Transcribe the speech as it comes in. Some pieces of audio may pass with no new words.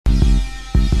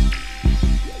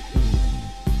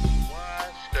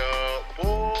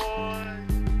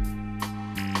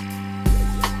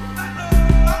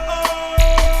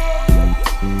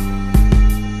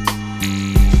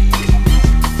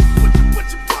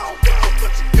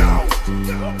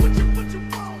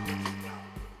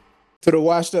To the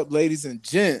Washed Up ladies and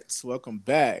gents, welcome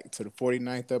back to the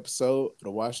 49th episode of the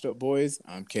Washed Up Boys.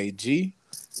 I'm KG.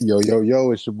 Yo,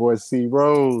 it's your boy C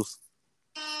Rose.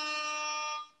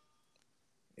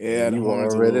 Yeah, the You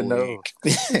horns a already little know.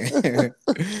 weak.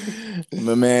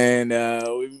 But man,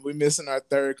 we missing our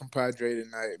third compadre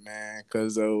tonight, man,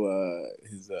 because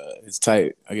his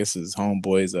type, I guess his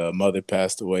homeboy's mother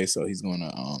passed away, so he's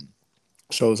gonna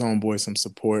show his homeboy some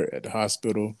support at the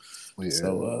hospital. Yeah.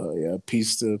 So yeah,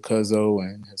 peace to Cuzzo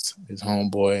and his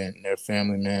homeboy and their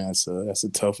family, man. That's a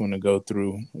tough one to go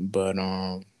through. But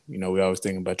we always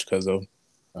think about you, Cuzzo.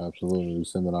 Absolutely.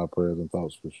 Sending our prayers and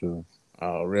thoughts for sure.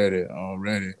 Already.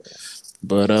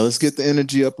 But let's get the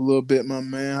energy up a little bit, my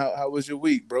man. How was your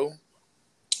week, bro?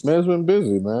 Man, it's been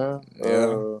busy, man.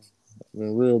 Yeah.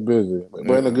 Been real busy, but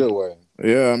in a good way.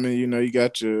 Yeah, I mean, you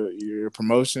got your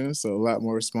promotion, so a lot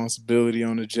more responsibility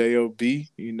on the JOB. They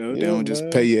don't just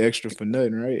pay you extra for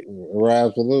nothing, right? Right,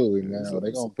 absolutely, man.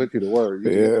 They're gonna put you to work. You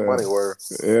get that money work.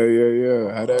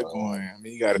 Yeah. How that going? I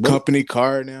mean, you got a company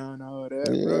car now and all that,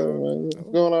 bro. Man.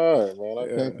 It's going all right, man.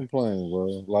 I can't complain,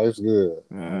 bro. Life's good.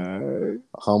 I'm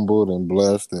humbled and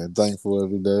blessed and thankful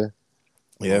every day.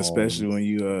 Yeah, especially when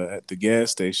you at the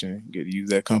gas station, get to use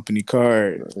that company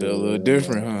card. It's still a little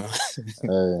different, man.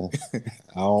 huh? Hey,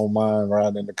 I don't mind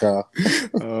riding in the car.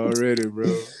 Already, bro.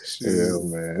 Shit. Yeah,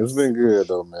 man. It's been good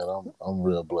though, man. I'm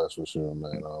real blessed for sure,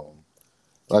 man.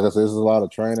 Like I said, it's a lot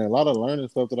of training, a lot of learning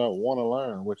stuff that I want to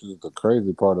learn, which is the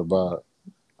crazy part about.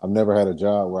 I've never had a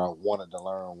job where I wanted to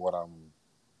learn what I'm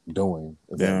doing.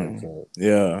 If that makes sense.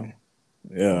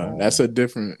 Yeah. That's a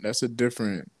different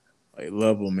like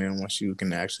level, man. Once you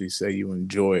can actually say you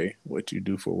enjoy what you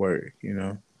do for work,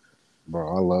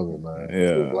 Bro, I love it, man.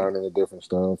 Yeah, Just learning the different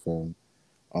stuff, and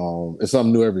it's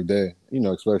something new every day.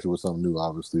 Especially with something new,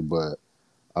 obviously. But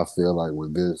I feel like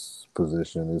with this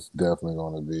position, it's definitely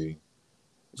going to be.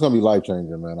 It's gonna be life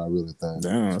changing, man. I really think.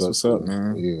 Damn, that's what's up,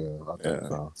 man. Yeah, I think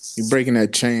so. You're breaking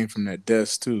that chain from that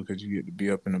desk too, because you get to be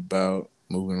up and about,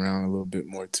 moving around a little bit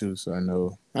more too. So I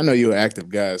know you're an active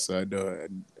guy, so I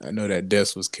know that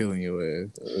desk was killing your ass.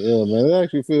 Yeah, man, it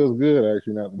actually feels good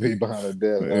actually not to be behind a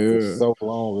desk after so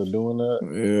long of doing that.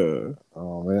 Yeah.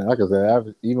 Man, like I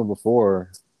said, even before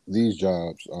these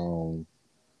jobs, I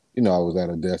was at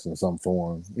a desk in some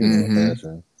form,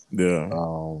 fashion. Yeah.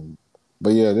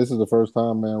 But yeah, this is the first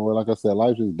time, man, where like I said,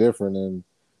 life is different, and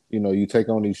you take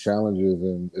on these challenges,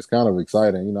 and it's kind of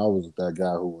exciting. I was that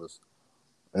guy who was,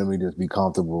 let me just be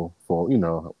comfortable for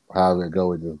however it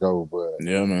go, it just go. But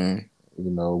yeah, man.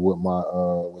 With my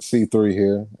with C3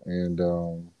 here,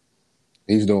 and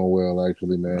he's doing well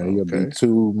actually, man. He'll be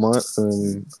 2 months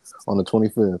and on the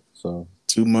 25th. So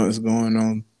 2 months going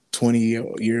on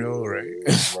 20-year-old, right?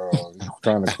 Bro, he's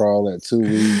trying to crawl at 2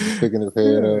 weeks, picking his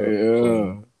head up.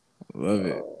 Yeah, love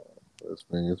it. It's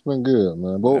been good,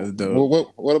 man.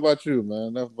 But what about you, man?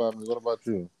 Enough about me. What about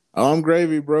you? Oh, I'm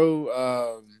gravy,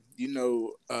 bro.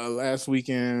 Last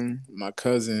weekend, my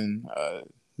cousin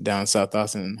down South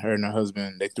Austin, her and her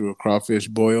husband, they threw a crawfish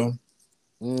boil.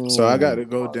 So I got to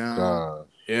go down. Gosh.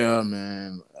 Yeah,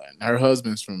 man. Her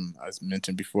husband's from, I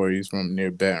mentioned before, he's from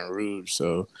near Baton Rouge,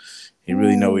 so he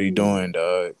really know what he's doing,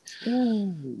 dog.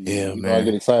 Yeah, man. I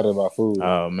get excited about food.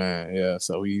 Oh man, yeah.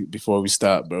 So before we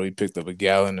stopped, bro, we picked up a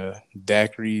gallon of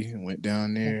daiquiri and went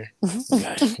down there.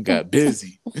 got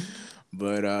busy,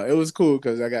 but it was cool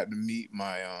because I got to meet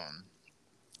my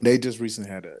They just recently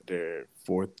had their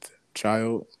fourth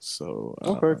child, so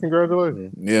okay,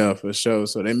 congratulations. Yeah, for sure.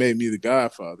 So they made me the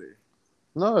godfather.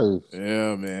 Nice.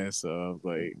 Yeah, man. So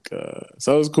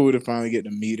so it was cool to finally get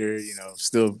to meet her.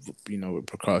 Still, with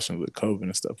precautions with COVID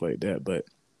and stuff like that. But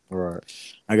right,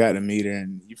 I got to meet her,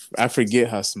 and I forget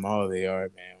how small they are,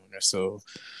 man, when they're so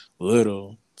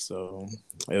little. So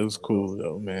it was cool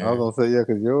though, man. I was gonna say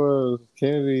because yours,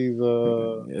 Kennedy's,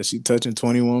 yeah, she touching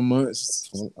 21 months.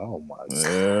 Oh my god,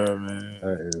 yeah, man,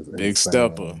 that is big insane.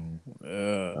 stepper.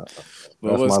 Yeah.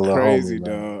 But what's crazy,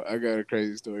 dog? I got a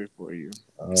crazy story for you.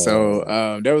 So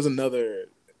there was another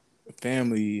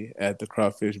family at the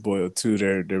crawfish boil too.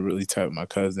 They're really tight, my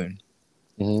cousin,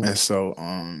 and so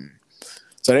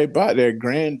they brought their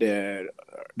granddad.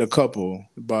 The couple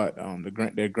brought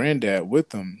their granddad with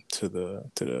them to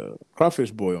the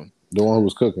crawfish boil. The one who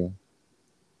was cooking.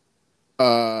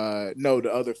 No,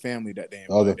 the other family that they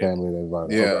invited. Other family they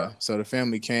invited. Yeah. Okay. So the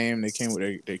family came. They came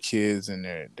with their kids and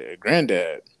their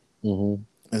granddad. Mm-hmm.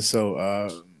 And so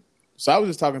I was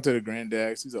just talking to the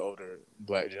granddad. He's an older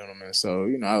black gentleman.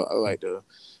 So I like to,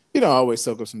 always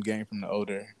soak up some game from the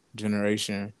older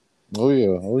generation. Oh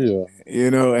yeah.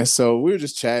 And so we were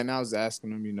just chatting. I was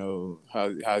asking him,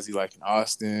 how's he like in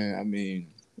Austin? I mean,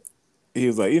 he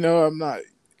was like, I'm not.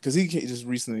 because he just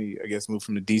recently, I guess, moved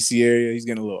from the DC area. He's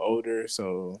getting a little older,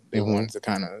 so they wanted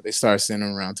to they started sending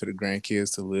him around to the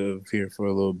grandkids to live here for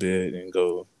a little bit and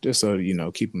go just so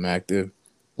keep him active.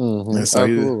 And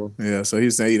so so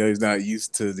he's saying he's not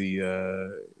used to the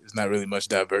there's not really much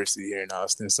diversity here in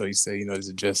Austin, so he said he's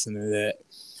adjusting to that.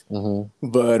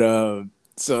 But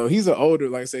so he's an older,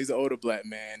 like I say, he's an older black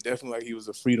man. Definitely like he was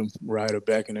a freedom rider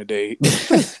back in the day.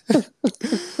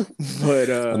 But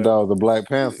that was the Black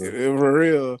Panther. For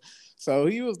real. So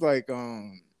he was like,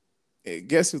 I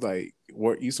guess he was like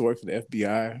used to work for the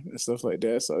FBI and stuff like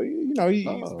that. So he's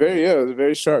a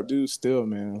very sharp dude still,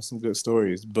 man. Some good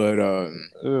stories. But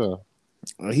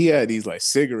he had these like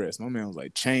cigarettes. My man was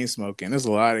like chain smoking. There's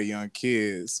a lot of young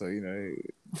kids, so they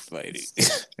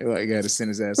like got to send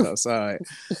his ass outside.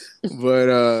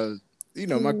 But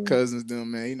my cousins,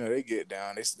 them man, they get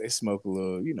down. They smoke a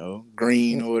little,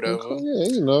 green or whatever.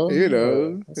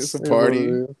 Yeah, it's a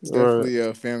party. Definitely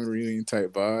a family reunion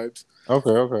type vibes.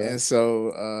 Okay. And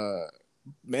so,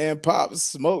 man, Pops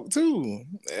smoked too.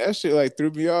 That shit like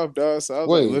threw me off, dog. So I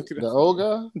was like, looking at the old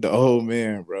guy, the old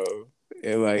man, bro.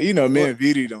 And like, me and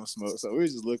VD don't smoke, so we were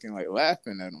just looking like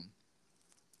laughing at him.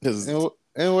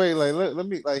 And wait, like let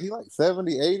me he like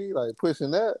 70, 80, like pushing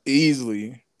that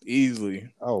easily.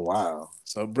 Oh wow!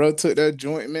 So bro took that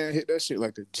joint, man, hit that shit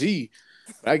like a G.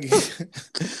 I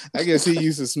guess he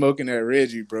used to smoking that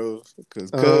Reggie, bro, because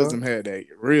cousin had that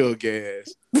real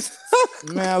gas.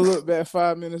 Man, I look back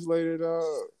 5 minutes later, dog.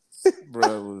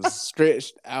 Bro was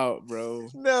stretched out, bro.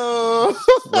 No,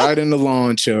 right in the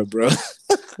lawn chair, bro.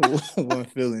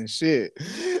 Wasn't feeling shit.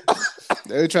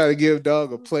 They try to give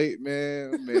dog a plate,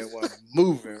 man. Man wasn't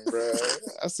moving, bro.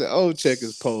 I said, "Oh, check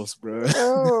his pulse, bro."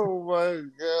 Oh my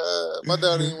god, my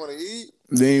dog didn't want to eat.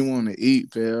 They didn't want to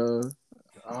eat, pal.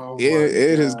 Oh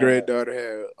his granddaughter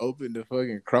had opened the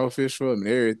fucking crawfish for him and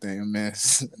everything, man.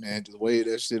 Man, just waved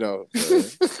that shit off,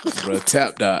 bro.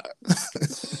 Tap dot.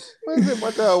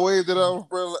 My dog waved it off,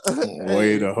 bro.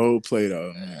 Waved the whole plate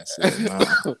off, man. Said,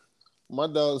 nah. My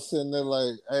dog's sitting there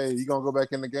like, "Hey, you gonna go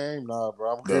back in the game?" Nah,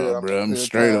 bro. I'm good. Bro, I'm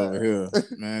straight over here,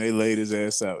 man. They laid his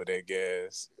ass out with that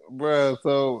gas, bro.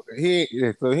 So he ain't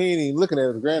even looking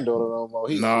at his granddaughter no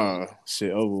more.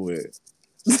 Shit over with.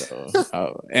 So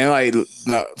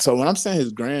so when I'm saying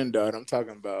his granddaughter, I'm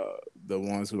talking about the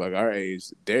ones who like our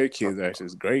age. Their kids are actually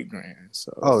his great grand.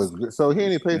 So he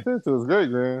ain't pay attention to his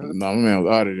great grand. No, my man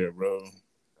was out of there, bro.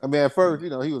 I mean, at first, he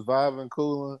was vibing,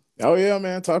 cooling. Oh yeah,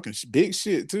 man, talking big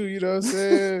shit too. You know what I'm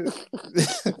saying?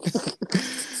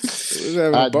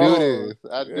 I do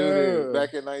this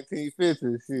back in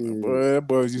 1950. Shit. Boy, that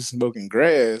boy was just smoking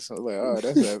grass. I was like, oh,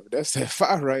 that's that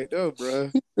fire right there,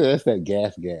 bro. That's that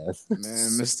gas. Man,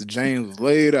 Mr. James was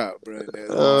laid out, bro.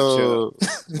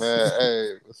 Man,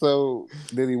 hey. So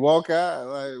did he walk out?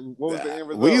 Like, what was the end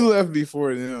result? We left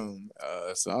before them.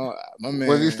 So my man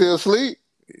was he still asleep?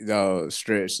 No,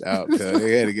 stretched out. Cause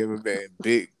they had to give him a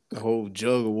big whole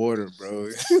jug of water, bro.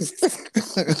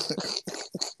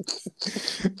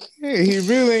 Hey, he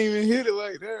really ain't even hit it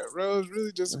like that, bro. It's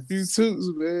really just a few toots,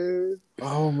 man.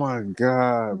 Oh my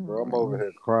god, bro! I'm over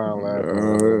here crying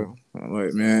laughing. I'm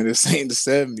like, man, this ain't the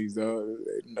 70s, dog.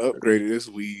 They upgraded this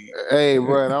weed. Hey,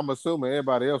 bro, and I'm assuming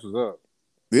everybody else was up.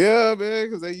 Yeah, man,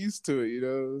 because they used to it,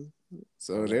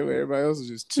 So everybody else was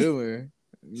just chilling.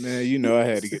 Man, I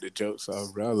had to get the jokes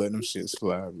off, bro. I let them shits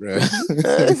fly, bro.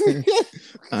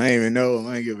 I ain't even know them.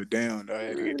 I ain't give a damn, though. I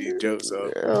had to get these jokes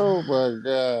off. Oh, my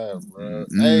God, bro.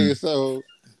 Hey, so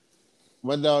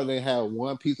my dog didn't have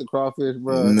one piece of crawfish,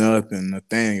 bro? Nothing.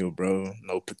 Nathaniel, bro.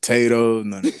 No potatoes,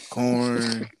 none of the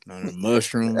corn, none of the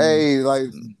mushrooms. Hey,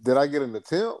 like, did I get an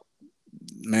attempt?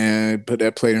 Man, put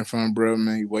that plate in front, bro.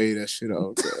 Man, you weigh that shit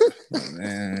off, bro.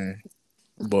 Man.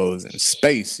 Boy was in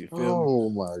space, you feel me? Oh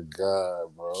my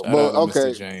god, bro. Shout out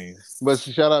Mr. James. But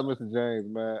shout out Mr.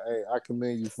 James, man. Hey, I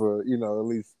commend you for, at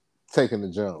least taking the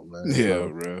jump, man. Yeah,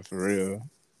 bro, for real.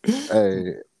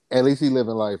 Hey, at least he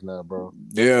living life now, bro.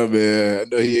 Yeah, man. I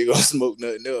know he ain't gonna smoke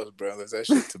nothing else, bro, unless that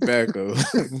shit tobacco.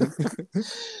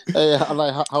 Hey,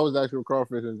 how was actual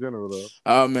crawfish in general, though?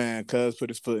 Oh, man, cuz put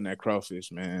his foot in that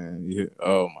crawfish, man. Yeah.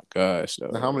 Oh, my gosh.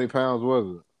 Now, how many pounds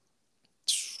was it?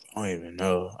 I don't even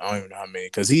know how many,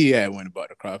 because he had went and bought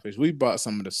the crawfish. We bought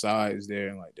some of the sides there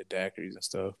and like the daiquiris and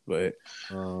stuff, but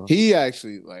he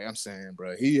actually, like I'm saying,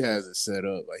 bro, he has it set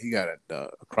up. Like he got a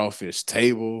crawfish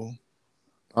table.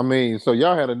 I mean, so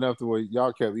y'all had enough to where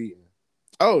y'all kept eating.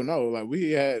 Oh no, like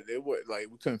we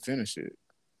couldn't finish it.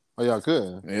 Oh, y'all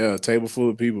couldn't? Yeah, a table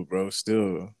full of people, bro.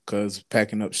 Still, cause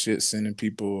packing up shit, sending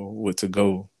people with to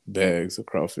go bags of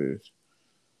crawfish.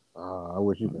 I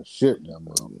wish you could ship them,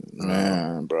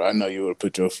 man, bro. I know you would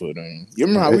put your foot on. You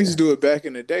remember how we used to do it back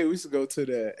in the day? We used to go to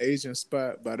the Asian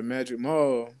spot by the Magic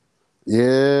Mall.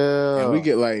 Yeah, and we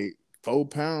get like 4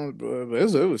 pounds, bro. But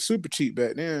it was super cheap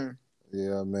back then.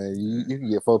 Yeah, man. You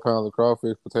can get 4 pounds of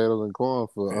crawfish, potatoes, and corn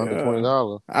for under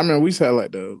 $20. I remember we used to have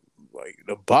like the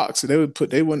box. They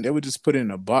would just put it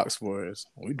in a box for us.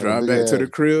 We drive back to the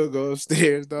crib, go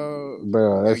upstairs, dog.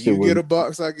 Bro, that like, shit you was get a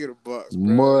box, I get a box,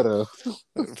 bro. Mutter.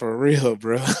 For real,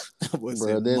 bro.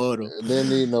 Didn't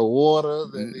need no water.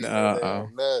 Didn't need no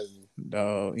nothing.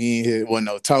 No, you ain't hit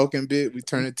no talking bit. We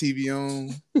turn the TV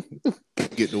on,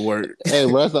 get to work. Hey,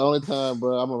 bro, that's the only time,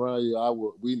 bro, I'm around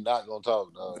you. We not gonna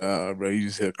talk, dog. Bro, you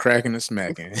just hear cracking and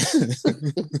smacking.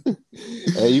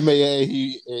 Hey, you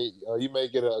may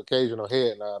get an occasional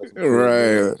head nod.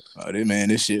 Right.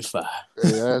 This shit fire.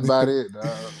 Hey, that's about it,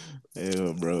 dog.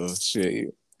 Yeah, bro.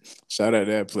 Shit. Shout out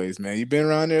that place, man. You been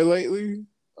around there lately?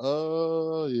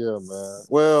 Oh, yeah, man.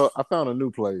 Well, I found a new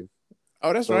place.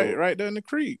 Oh, that's right there in the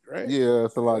creek, right? Yeah,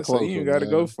 it's a lot closer. So you got to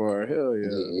go far. Hell yeah.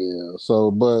 Yeah.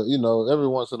 So, but every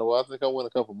once in a while, I think I went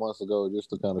a couple months ago just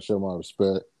to kind of show my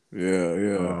respect. Yeah.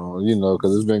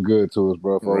 Because it's been good to us,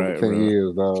 bro, for over 10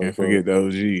 years, dog. Can't forget the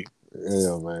OG.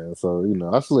 Yeah, man. So,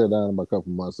 I slid down about a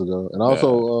couple months ago. And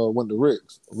also went to Rick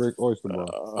Oyster Bar.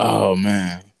 Oh,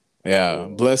 man. Yeah,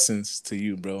 blessings to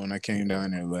you, bro. When I came down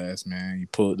there last, man, you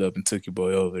pulled up and took your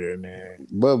boy over there, man.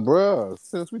 But, bro,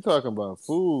 since we talking about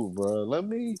food, bro, let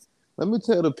me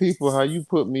tell the people how you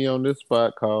put me on this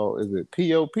spot called, is it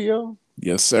P.O.P.O.?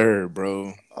 Yes, sir,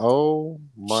 bro. Oh,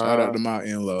 my. Shout out to my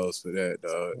in-laws for that,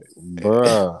 dog.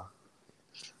 Bruh.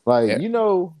 Like,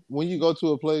 when you go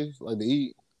to a place, like, to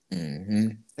eat,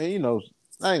 and, I ain't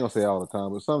going to say all the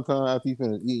time, but sometimes after you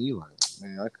finish eating, you like,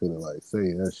 man, I could have, like,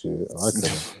 said that shit.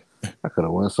 I could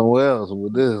have went somewhere else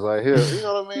with this, like, here. You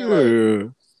know what I mean?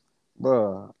 Like,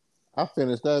 bruh, I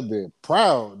finished that bit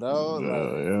proud, dog.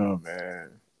 Yeah, man.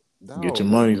 Dog, get your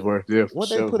money's worth there. What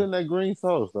they put in that green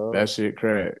sauce, dog? That shit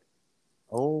crack.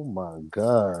 Oh my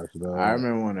gosh, dog. I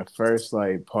remember one of the first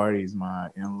parties my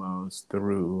in-laws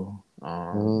threw.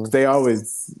 They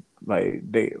always my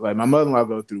mother-in-law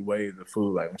go through waves of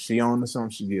food. Like when she on to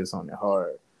something, she gets something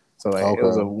hard. So it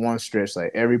was a one stretch.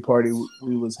 Like every party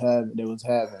they was having,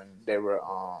 they were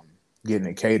getting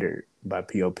it catered by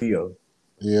P.O.P.O.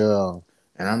 Yeah.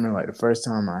 And I remember the first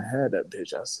time I had that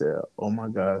bitch, I said, "Oh my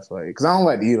gosh!" Because I don't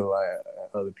like to eat a lot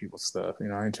of other people's stuff. I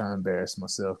ain't trying to embarrass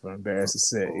myself or embarrass the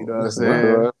set. You know what I'm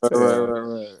saying? Right.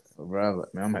 Bro, I was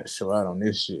like, man, I'm gonna show out on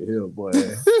this shit here, boy.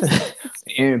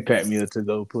 And pack me a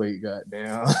to-go plate,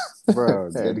 goddamn.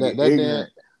 Bro, hey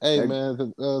man,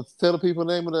 tell the people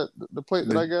the name of the plate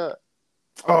that I got.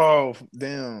 Oh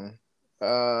damn.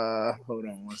 Hold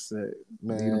on one sec.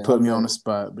 Man, you put me on the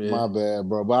spot, bitch. My bad,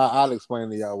 bro. But I'll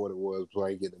explain to y'all what it was before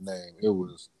I get the name. It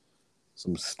was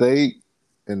some steak,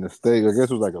 and the steak, I guess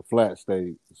it was like a flat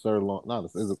steak, sirloin. Not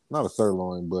a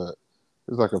sirloin, but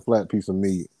it's like a flat piece of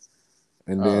meat.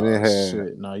 And then it had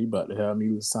shit. No, you about to have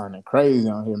me sounding crazy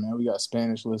on here, man. We got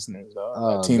Spanish listeners,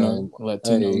 dog. Latino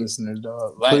listeners,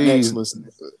 dog. Latinx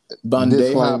listeners.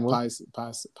 Bandeja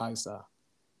paisa.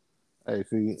 Hey,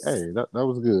 see, that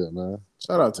was good, man.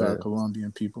 Shout out to our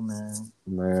Colombian people, man.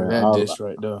 Man, for that dish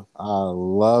right there. I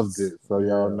loved it. So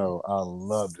y'all know, I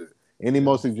loved it. Any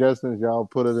more suggestions? Y'all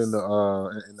put it in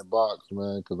the box,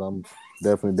 man, because I'm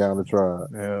definitely down to try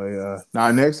it. Hell yeah.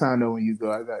 Now next time though, when you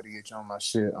go, I got to get you on my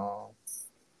shit.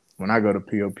 When I go to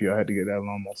POP, I had to get that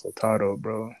lomo saltado,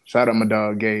 bro. Shout out my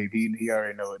dog Gabe. He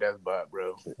already know what that's about,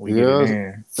 bro. We get it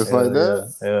in. Just like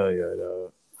that. Hell yeah,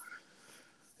 dog.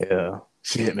 Yeah.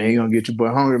 Shit, man, you gonna get your boy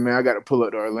hungry, man. I gotta pull up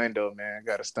to Orlando, man. I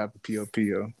gotta stop at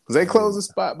POPO. Because they closed the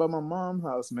spot by my mom's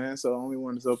house, man. So the only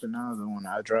one that's open now is the one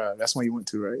I drive. That's one you went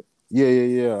to, right?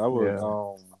 Yeah. I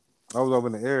was over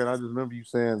in the area, and I just remember you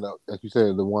saying that, like you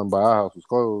said, the one by our house was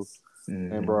closed.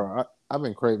 Mm-hmm. And bro, I've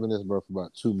been craving this, bro, for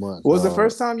about 2 months. Was the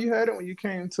first time you had it when you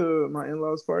came to my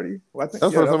in-laws' party? Well, I think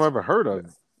that's the first time I ever heard of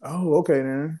it. Oh, okay,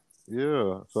 then.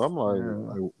 Yeah. So I'm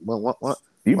like what?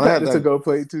 You packed it to go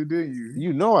play too, didn't you?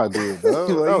 You know I did, dog.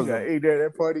 You got ate at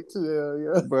that party too, hell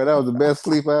yeah. Bro, that was the best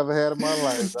sleep I ever had in my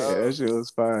life, dog. Yeah, that shit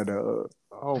was fine, dog.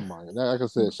 Oh my god! Like I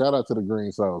said, shout out to the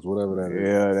green sauce, whatever that is.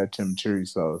 Yeah, that chimichurri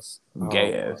sauce,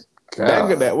 gas.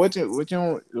 That what you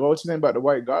think about the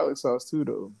white garlic sauce too,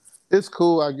 though? It's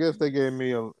cool. I guess they gave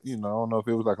me I don't know if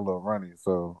it was like a little runny,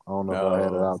 so I don't know if I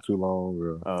had it out too long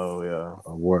or. Oh yeah.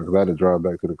 Or what? Because I had to drive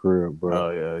back to the crib, bro. Oh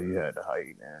yeah, you had to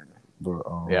hike, man. But,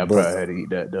 I probably had to eat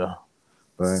that though.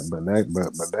 But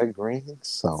that green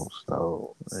sauce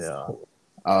though. Yeah.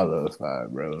 All those five,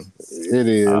 bro. It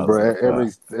is, bro.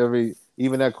 Every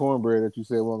even that cornbread that you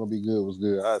said wasn't gonna be good was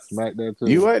good. I smacked that too.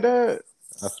 You like that?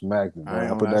 I smacked it, I bro. I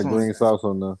ain't put that's that green sauce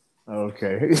on there.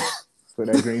 Okay. Put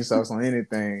that green sauce on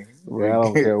anything. Bro, I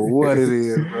don't care what it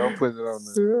is, bro. I'm putting it on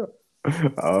there.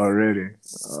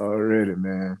 Already,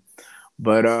 man.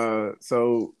 But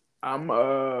so I'm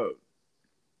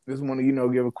just want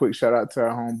to give a quick shout out to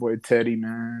our homeboy Teddy,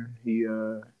 man. He's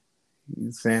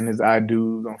saying his I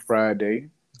do's on Friday.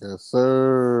 Yes,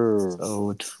 sir. So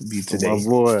which will be For today. my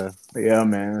boy. Yeah,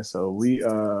 man. So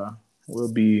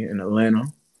we'll be in Atlanta.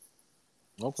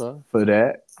 Okay. For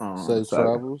that. Safe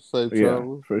travels.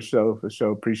 For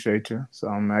sure. Appreciate you. So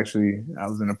I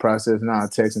was in the process now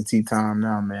texting Tea Time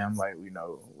now, man. I'm like,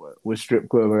 what strip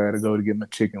club I gotta go to get my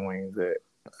chicken wings at?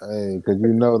 Hey, cause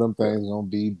you know them things gonna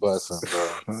be busting,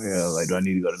 bro. Yeah, like do I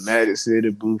need to go to Magic City,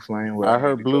 Blue Flame? I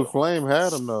heard Blue Flame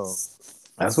had them though.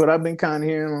 That's what I've been kind of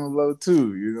hearing on the low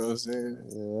too. You know what I'm saying?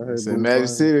 Yeah, I heard Blue Magic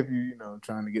City if you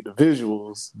trying to get the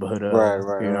visuals, but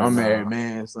I'm married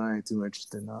man, so I ain't too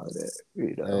interested in all that.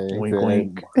 Hey, wink,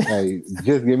 wink. Hey,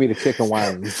 just give me the chicken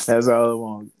wings. That's all I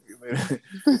want.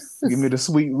 Give me the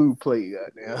sweet Lou plate,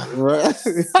 goddamn. Right?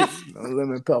 No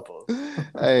lemon pepper.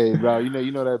 Hey, bro,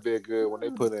 you know that bit good when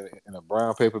they put it in a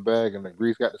brown paper bag and the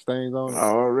grease got the stains on it.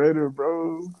 Already,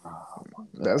 bro. Oh,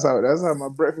 that's how my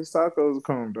breakfast tacos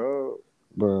come, dog.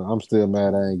 Bro, I'm still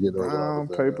mad I ain't get those brown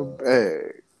paper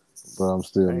bag. Bro, I'm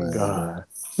still Thank mad. God.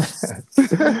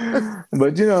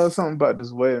 But something about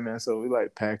this wedding, man. So we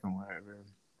like packing whatever.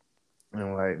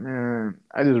 And like, man,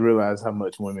 I just realized how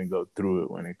much women go through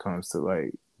it when it comes to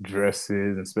like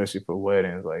dresses, especially for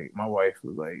weddings. Like my wife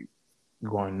was like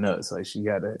going nuts. Like she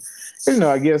gotta,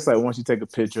 I guess like once you take a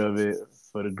picture of it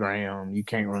for the gram, you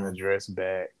can't run a dress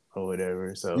back or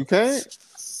whatever. So you can't.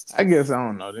 I guess I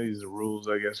don't know. These are rules,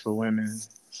 I guess, for women.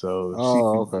 So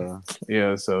okay.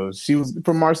 Yeah, so she was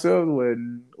for Marcel's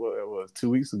wedding. What it was 2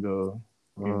 weeks ago.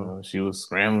 She was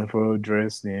scrambling for a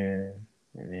dress then,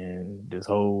 and then this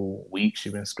whole week she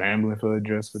been scrambling for a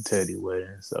dress for Teddy's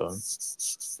wedding. So,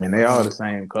 and they all the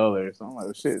same color. So I'm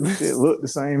like, shit look the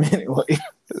same anyway.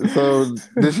 So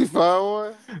did she find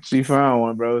one? She found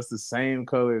one, bro. It's the same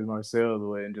color as Marcel's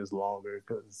wedding, just longer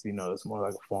because it's more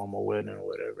like a formal wedding or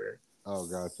whatever. Oh,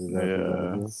 got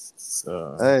you.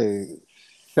 So, hey,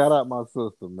 shout out my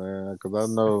sister, man, because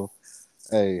I know,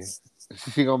 hey,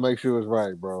 she gonna make sure it's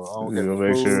right, bro. I don't care if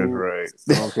it's food, right.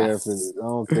 I don't care if it's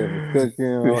cooking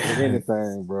or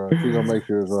anything, bro. She gonna make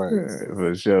sure it's right.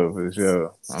 For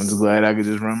sure. I'm just glad I could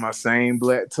just run my same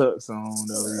black tux on,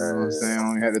 though. You know what I'm saying? I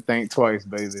only had to think twice,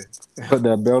 baby. Put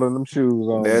that belt and them shoes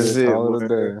on. That's it. Call it a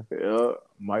day. Yeah.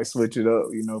 Might switch it up,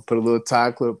 put a little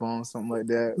tie clip on, something like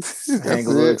that. Hang a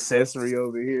little accessory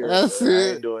over here. That's it.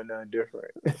 I ain't doing nothing different.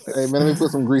 Hey, man, let me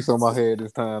put some grease on my head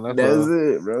this time. That's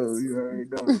it, bro. You already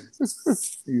know.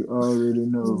 You already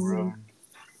know, bro.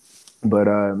 But,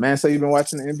 man, so you been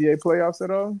watching the NBA playoffs at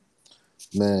all?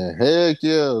 Man, heck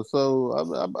yeah.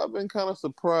 So I've been kind of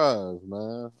surprised,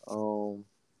 man. I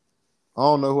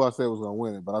don't know who I said was gonna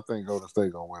win it, but I think Golden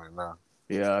State gonna win it now.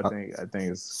 Yeah, I think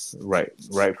it's right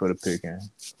for the picking.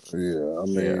 Yeah, I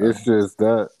mean it's just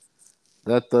that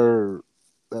third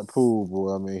pool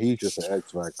boy. I mean he's just an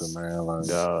X factor, man. Like,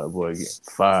 boy, get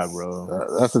 5,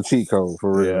 bro. That's a cheat code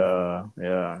for real.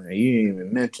 Yeah. And you didn't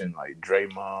even mention like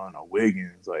Draymond or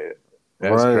Wiggins. Like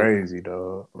that's crazy,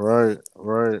 dog. Right.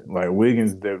 Like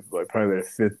Wiggins, they're like probably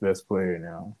their 5th best player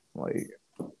now. Like.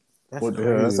 That's what the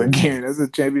hell? That's a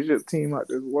championship team out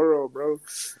this world, bro.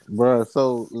 Bro,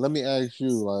 so let me ask you,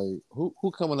 like,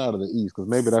 who coming out of the East? Because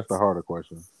maybe that's the harder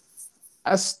question.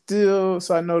 I know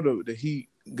the Heat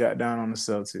got down on the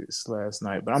Celtics last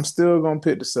night, but I'm still gonna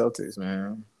pick the Celtics,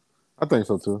 man. I think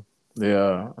so too.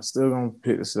 Yeah, I'm still gonna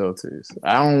pick the Celtics.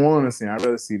 I don't want to see. I'd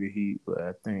rather see the Heat, but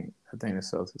I think the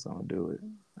Celtics gonna do it.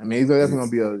 I mean, it's definitely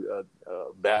gonna be a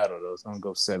battle though. It's gonna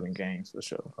go 7 games for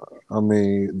sure. I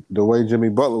mean, the way Jimmy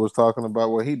Butler was talking about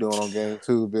what he doing on game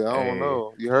 2, but I don't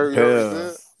know. You heard what he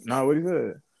said? No, what he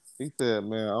said? He said,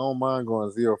 "Man, I don't mind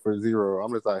going 0 for 0.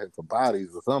 I'm just out here for bodies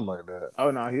or something like that." Oh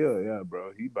no, yeah,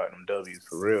 bro. He bought them W's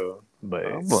for real. But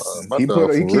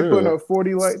he keep putting up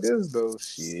 40 like this though.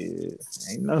 Shit,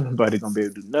 ain't nobody gonna be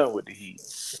able to do nothing with the Heat,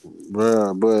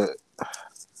 bro. But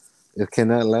can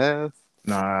that last?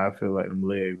 Nah, I feel like them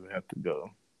legs would have to go.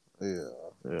 Yeah.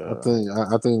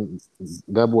 I think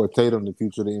that boy Tatum the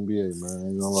future of the NBA, man.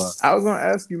 Ain't gonna lie. I was gonna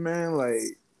ask you, man,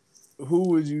 like, who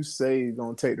would you say is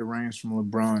gonna take the reins from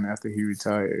LeBron after he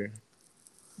retired?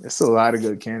 There's a lot of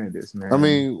good candidates, man. I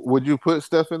mean, would you put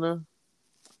Steph in there?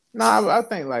 Nah, I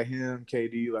think like him,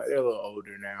 KD, like they're a little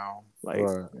older now. Like,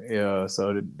 yeah,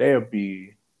 so they'll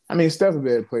be. I mean, Steph will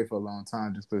be able to play for a long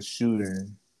time just because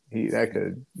shooting that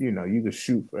could, you could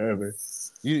shoot forever.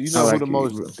 You know who the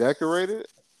most decorated?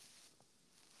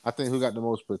 I think who got the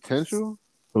most potential?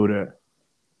 Who that?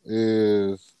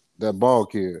 Is that ball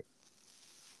kid.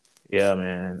 Yeah,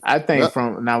 man. I think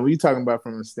when you talking about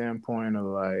from a standpoint of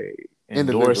like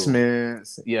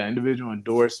endorsements, individual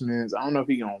endorsements. I don't know if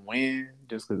he gonna win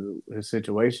just because of his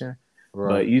situation,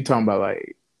 but you talking about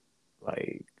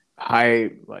like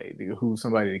hype, like who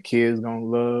somebody the kids gonna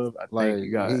love. I think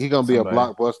he gonna be a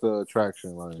blockbuster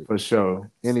attraction, like for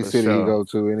sure. Any city he go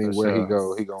to, anywhere he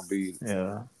go, he gonna be.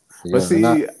 Yeah. But see,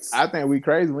 I think we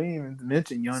crazy. We ain't even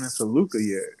mentioned Giannis or Luka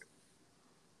yet,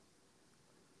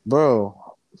 bro.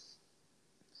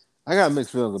 I got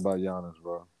mixed feelings about Giannis,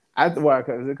 bro. Why? Is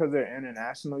it because they're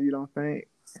international? You don't think?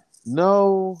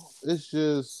 No, it's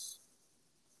his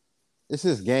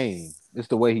game. It's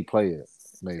the way he play it.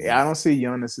 Maybe. Yeah, I don't see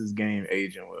Giannis's game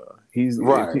aging well. He's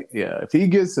right. If he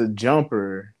gets a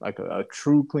jumper like a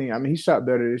true clean, I mean, he shot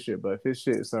better this year, but if his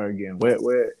shit started getting wet,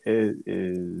 it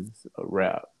is a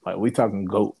wrap. Like we talking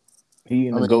GOAT.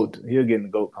 He'll get in the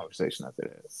GOAT conversation after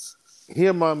that. He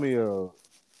remind me of.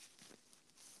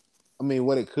 I mean,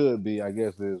 what it could be, I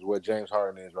guess, is what James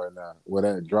Harden is right now. Where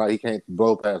that dry, he can't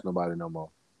blow past nobody no more.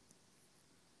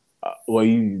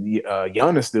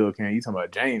 Giannis still can. You talking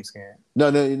about James can?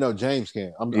 No, James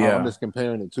can. I'm just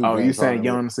comparing it to. Oh, you saying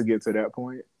Giannis to get to that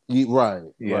point? Right.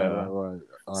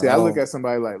 See, I look at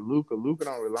somebody like Luka. Luka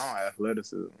don't rely on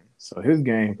athleticism, so his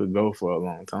game could go for a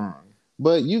long time.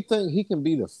 But you think he can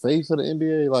be the face of the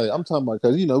NBA? Like I'm talking about,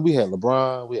 because we had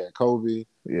LeBron, we had Kobe,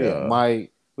 we had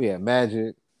Mike, we had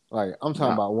Magic. Like I'm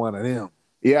talking about one of them.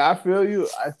 Yeah, I feel you.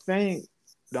 I think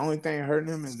the only thing hurting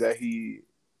him is that he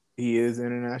is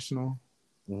international.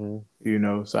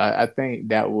 Mm-hmm. So I think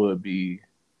that would be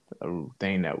a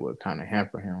thing that would kind of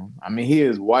hamper him. I mean, he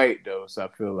is white though, so I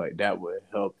feel like that would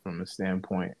help from a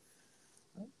standpoint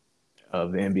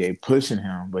of the NBA pushing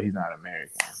him, but he's not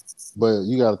American. But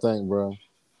you got to think, bro.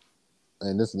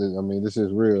 And this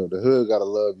is real. The hood got to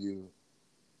love you,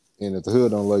 and if the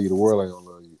hood don't love you, the world ain't gonna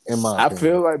love you. I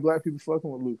feel like black people fucking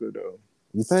with Luka though.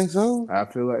 You think so? I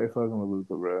feel like they're fucking with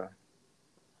Luka, bro.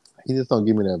 He just don't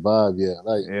give me that vibe yet.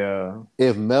 Like,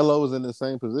 if Melo was in the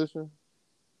same position,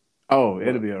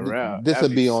 it'll be a wrap. This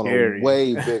would be on a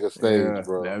way bigger stage,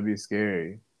 bro. That'd be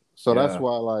scary. So that's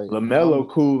why, like, LaMelo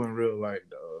cool in real life,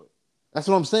 dog. That's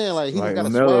what I'm saying. Like, he just got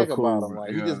a swag about him.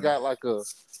 Like, he just got like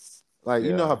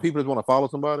you know how people just want to follow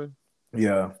somebody.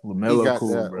 Yeah, LaMelo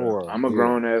cool, bro. I'm a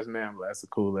grown ass man, but that's a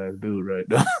cool ass dude right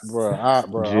there, bro.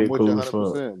 I'm with you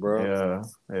 100%, bro.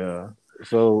 Yeah.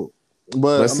 So, so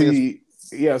when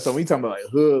we talking about like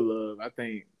hood love, I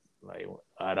think like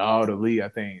out of all the league, I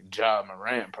think Ja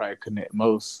Morant probably connect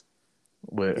most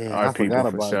with our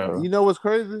people for sure. You know what's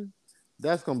crazy?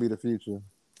 That's gonna be the future.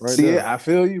 I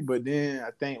feel you, but then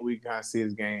I think we kind of see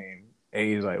his game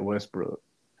age like Westbrook,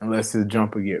 unless his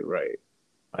jumper get right.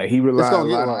 Like he relies a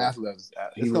lot on athleticism.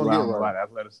 He relies on a lot of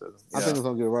athleticism. I think it's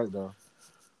gonna get right though.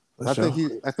 I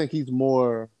think he's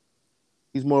more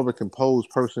of a composed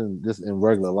person just in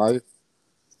regular life.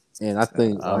 And I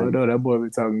think I don't know, that boy be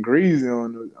talking greasy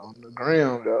on the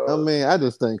gram, dog. I mean, I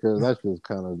just think because that's just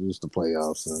kind of just the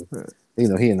playoffs,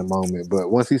 and he in the moment.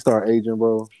 But once he start aging,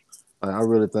 bro, I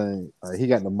really think he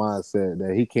got the mindset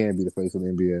that he can be the face of the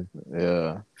NBA.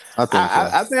 Yeah, I think.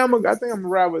 I think I'm gonna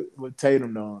ride with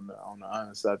Tatum though on the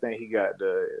honest. I think he got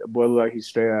the boy look like he's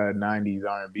straight out of '90s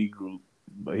R&B group,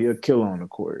 but he'll kill on the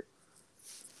court.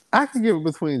 I can give it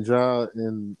between Ja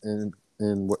and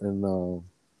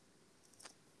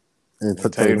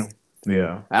Tatum.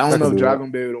 Yeah, I don't know if Ja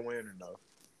gonna be able to win or no.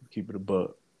 Keep it a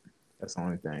buck. That's the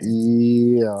only thing.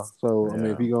 Yeah. So I mean,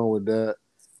 if you going with that.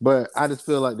 But I just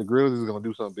feel like the Grizzlies is gonna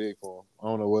do something big for him. I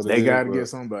don't know what they got to get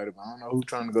somebody, but I don't know who's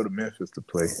trying to go to Memphis to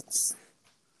play.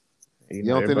 You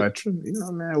know,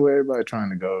 man, where everybody trying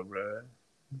to go, bro.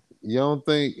 You don't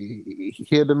think he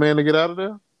had the man to get out of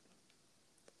there?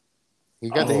 He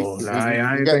got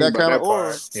that kind of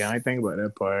aura. Yeah, I ain't think about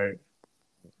that part.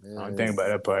 Man. I don't think about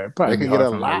that part. Probably they can get a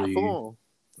lot for him.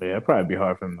 Yeah, it'd probably be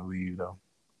hard for him to leave though.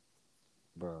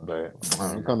 Bro, but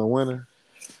when come to winter.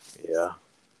 Yeah.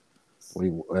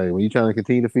 When you trying to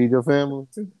continue to feed your family,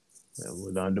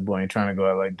 the boy ain't trying to go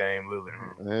out like Dame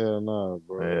Lillard. Hell no,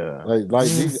 bro. Yeah, like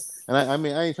these, and I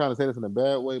mean I ain't trying to say this in a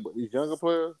bad way, but these younger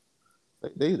players,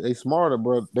 they smarter,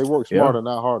 bro. They work smarter,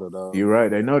 not harder, dog. You're right.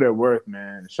 They know their worth,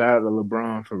 man. Shout out to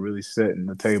LeBron for really setting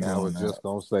the table. I was just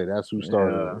gonna say that's who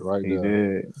started right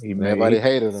there. He did. Everybody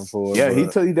hated him for it. Yeah, he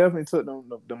definitely took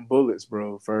them bullets,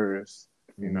 bro. First,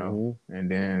 and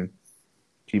then.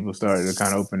 People started to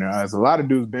kind of open their eyes. A lot of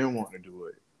dudes been wanting to do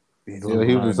it. He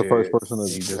was just the first person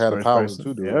to have the power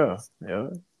to do it.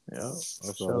 Yeah,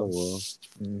 That's all that was.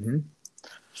 Mm-hmm.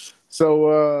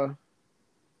 So,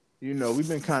 we've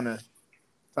been kind of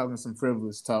talking some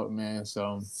frivolous talk, man.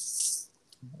 So,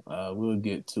 we'll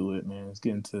get to it, man. Let's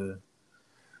get into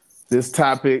this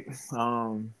topic.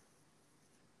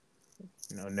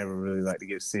 Never really like to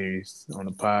get serious on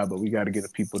the pod, but we got to get the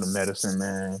people to medicine,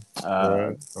 man. All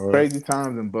right. Crazy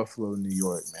times in Buffalo, New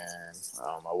York, man.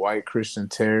 A white Christian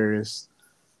terrorist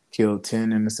killed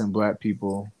 10 innocent black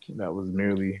people that was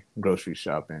merely grocery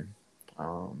shopping.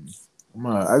 I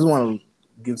just want to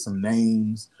give some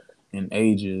names and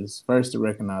ages first to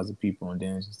recognize the people, and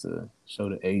then just to show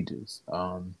the ages.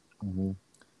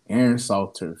 Aaron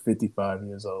Salter, 55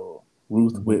 years old.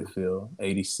 Ruth Whitfield,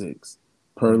 86.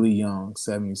 Pearlie Young,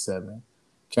 77.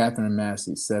 Catherine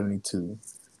Massey, 72.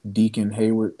 Deacon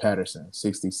Hayward Patterson,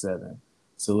 67.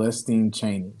 Celestine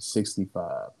Cheney,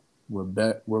 65.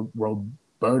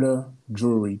 Roberta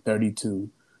Drury, 32.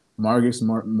 Marcus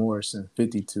Morrison,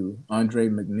 52. Andre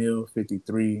McNeil,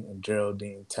 53. And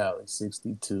Geraldine Talley,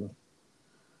 62.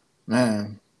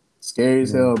 Man, scary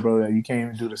as hell, bro, that you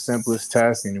can't even do the simplest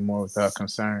task anymore without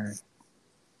concern.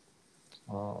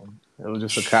 It was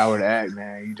just a coward act,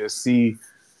 man. You just see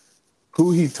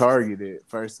who he targeted,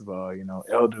 first of all,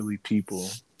 elderly people.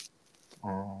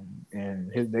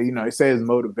 And they say his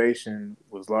motivation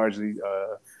was largely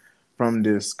from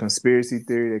this conspiracy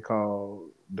theory they call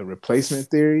the replacement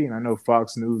theory. And I know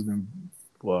Fox News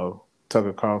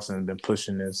Tucker Carlson has been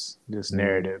pushing this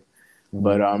narrative.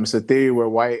 But it's a theory where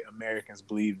white Americans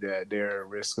believe that they're at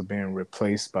risk of being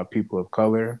replaced by people of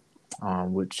color,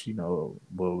 which,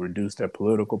 will reduce their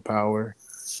political power.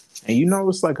 And,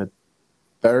 it's like a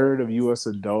third of U.S.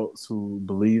 adults who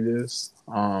believe this.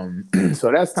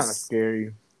 So that's kind of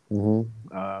scary.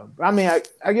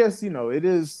 I guess, it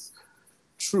is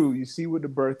true. You see with the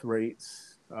birth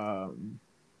rates,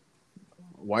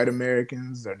 white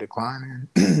Americans are declining.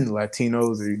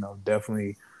 Latinos are,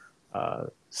 definitely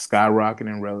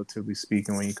skyrocketing, relatively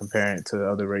speaking, when you compare it to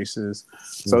other races.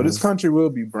 So this country will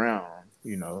be brown,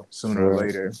 sooner or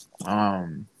later.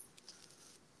 And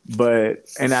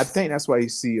I think that's why you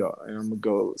see, and I'm gonna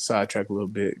go sidetrack a little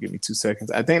bit. Give me 2 seconds.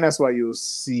 I think that's why you'll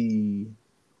see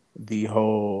the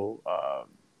whole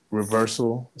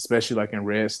reversal, especially like in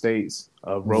red states,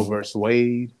 of Roe versus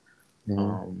Wade.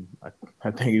 I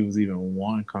think it was even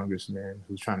one congressman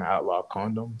who's trying to outlaw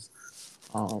condoms.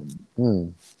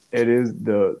 It is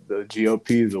the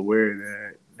GOP is aware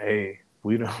that, hey,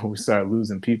 we start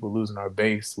losing people, losing our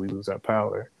base, we lose our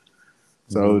power.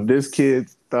 So this kid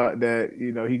thought that,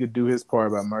 he could do his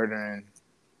part by murdering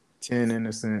 10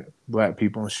 innocent black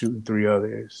people and shooting 3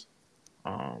 others.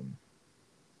 And,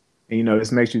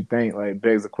 this makes you think,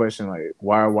 begs the question,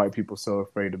 why are white people so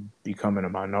afraid of becoming a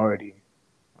minority?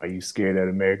 Are you scared that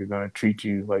America gonna treat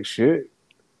you like shit?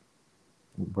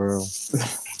 Bro.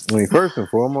 First and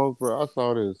foremost, bro, I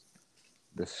saw this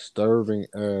disturbing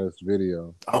ass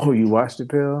video. Oh, you watched it,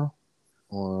 Bill?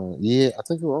 I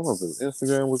think it was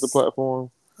Instagram was the platform.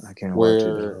 I can't watch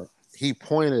it. He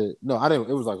pointed. No, I didn't.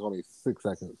 It was like only 6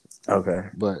 seconds. Okay.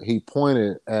 But he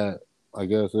pointed at, I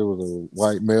guess it was a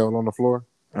white male on the floor.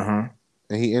 And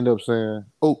he ended up saying,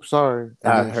 "Oh, sorry."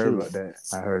 I heard about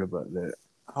that.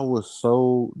 I was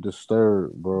so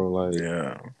disturbed, bro.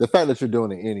 The fact that you're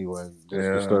doing it anyway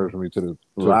just disturbs me to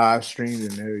live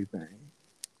streamed and everything,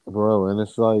 bro. And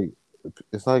it's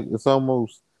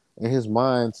almost in his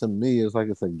mind, to me, it's like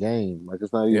it's a game. Like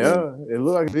it's not even. Yeah, it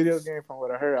looked like a video game from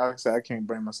what I heard. Obviously, I can't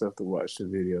bring myself to watch the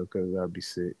video because I'd be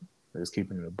sick. Just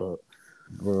keeping it a buck,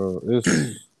 bro.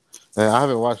 I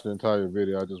haven't watched the entire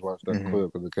video. I just watched that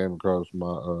clip because it came across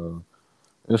my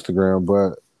Instagram.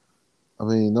 But I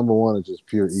mean, number one, it's just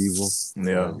pure evil.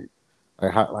 Yeah.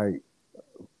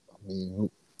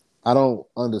 I don't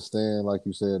understand, like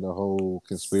you said, the whole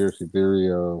conspiracy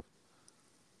theory of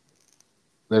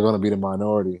they're going to be the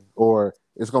minority or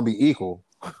it's going to be equal.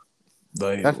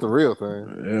 That's the real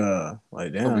thing. Yeah.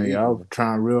 Damn, y'all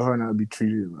trying real hard not to be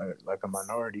treated like a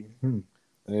minority.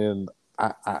 And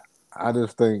I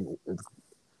just think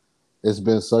it's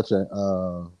been such a,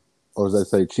 or as they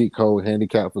say, cheat code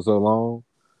handicap for so long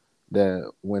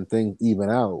that when things even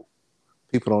out,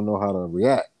 people don't know how to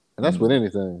react. And that's with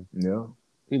anything. Yeah.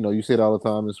 You see it all the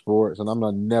time in sports, and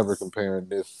I'm never comparing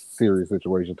this serious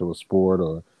situation to a sport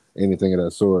or anything of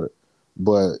that sort.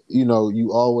 But,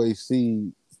 you always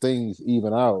see things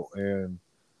even out and,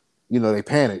 they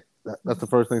panic. That's the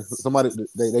first thing. Somebody,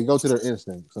 they go to their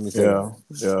instincts. Let me say that.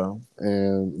 Yeah.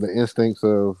 And the instincts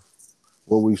of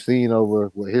what we've seen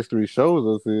over what history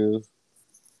shows us is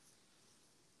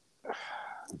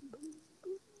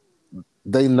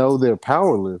they know they're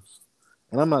powerless.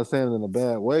 And I'm not saying it in a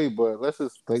bad way, but let's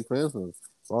just take, for instance,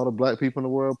 all the black people in the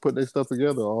world put their stuff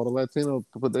together, all the Latinos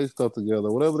put their stuff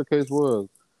together, whatever the case was,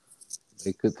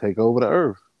 they could take over the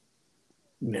earth.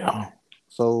 Yeah.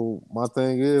 So my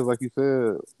thing is, like you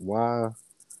said, why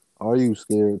are you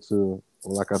scared to?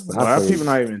 Like I said, a lot of people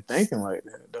not even thinking like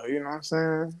that, though. You know what I'm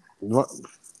saying?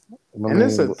 And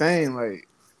it's a thing. Like,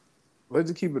 let's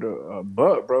just keep it a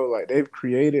buck, bro. Like, they've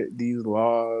created these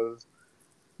laws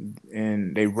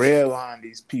and they redline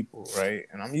these people, right?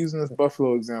 And I'm using this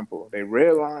Buffalo example. They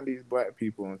redline these black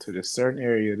people into this certain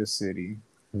area of the city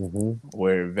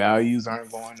where values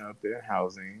aren't going up in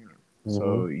housing.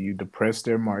 So you depress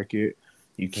their market.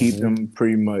 You keep them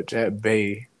pretty much at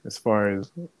bay as far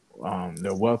as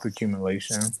their wealth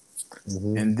accumulation.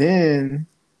 And then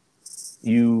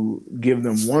you give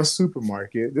them one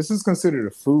supermarket. This is considered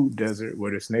a food desert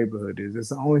where this neighborhood is. It's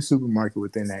the only supermarket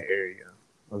within that area.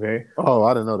 Okay. Oh,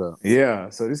 I didn't know that. Yeah.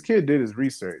 So this kid did his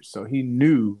research. So he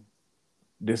knew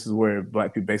this is where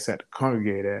black people basically had to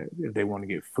congregate at if they want to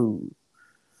get food.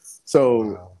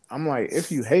 So I'm like,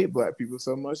 if you hate black people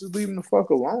so much, just leave them the fuck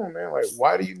alone, man. Like,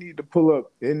 why do you need to pull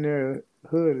up in their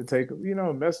hood and take,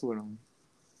 mess with them?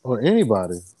 Or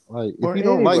anybody. Like, if you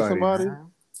don't like somebody,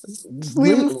 just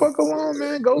leave them the fuck alone,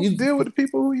 man. Go deal with the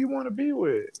people who you want to be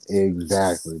with.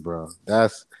 Exactly, bro.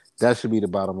 That should be the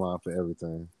bottom line for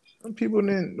everything. Some people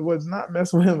was not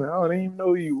messing with him at all. They didn't even know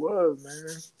who you was,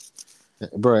 man.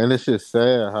 Bro, and it's just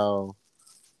sad how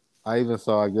I even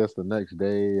saw, I guess, the next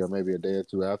day or maybe a day or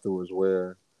two afterwards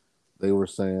where they were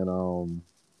saying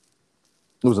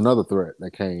it was another threat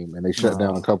that came and they shut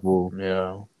down a couple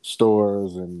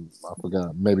stores and I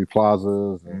forgot, maybe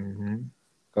plazas and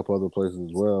a couple other places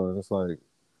as well. And it's like,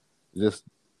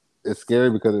 it's scary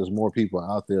because there's more people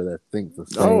out there that think the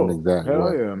same exact way.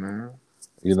 Hell yeah, man.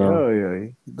 You know? Hell yeah.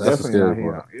 That's definitely the scary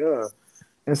part. Yeah.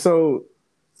 And so,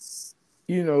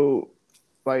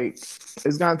 like,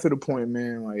 it's gotten to the point,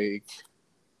 man, like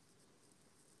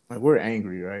we're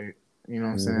angry, right? You know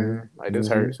what I'm saying? Like, this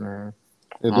hurts, man.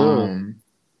 It does.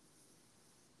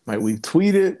 Like, we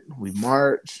tweeted, we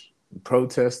marched, we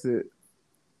protested.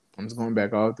 I'm just going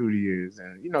back all through the years.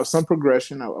 And, some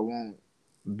progression, I won't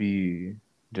be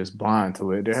just blind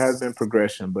to it. There has been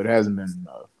progression, but it hasn't been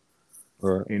enough.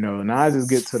 Right. Now I just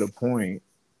get to the point,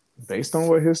 based on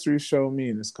what history showed me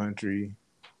in this country,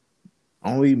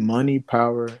 only money,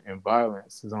 power, and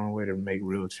violence is the only way to make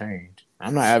real change.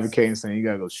 I'm not advocating saying you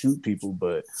gotta go shoot people,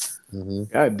 but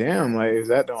goddamn, like, is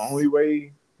that the only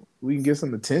way we can get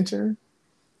some attention?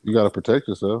 You gotta protect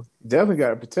yourself. Definitely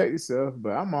gotta protect yourself,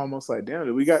 but I'm almost like, damn,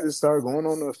 did we got to start going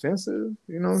on the offensive?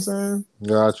 You know what I'm saying?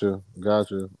 Gotcha.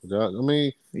 I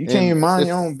mean, you can't even mind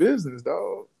your own business,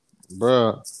 dog.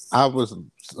 Bruh,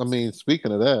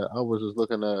 speaking of that, I was just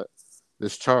looking at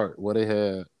this chart where they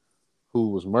had who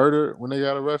was murdered when they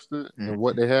got arrested and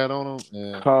what they had on them.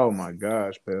 And, oh my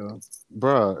gosh, pal.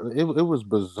 Bruh, it was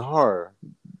bizarre.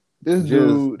 This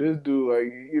dude, like,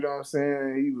 you know what I'm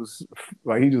saying? He was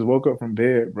like, he just woke up from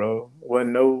bed, bro.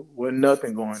 Wasn't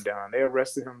nothing going down. They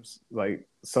arrested him like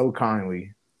so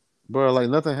kindly. Bro, like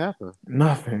nothing happened.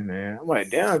 Nothing, man. I'm like,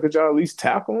 damn, could y'all at least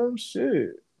tackle him?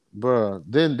 Shit. Bro,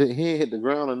 then he ain't hit the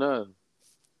ground or nothing.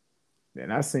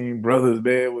 And I seen brothers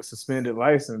bed with suspended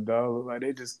license, dog. Look like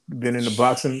they just been in the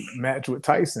boxing match with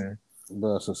Tyson.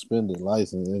 Bro, suspended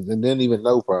license and didn't even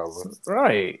know probably.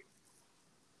 Right.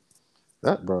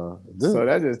 So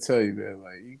that just tell you that,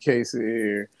 like, you can't sit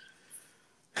here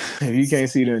if you can't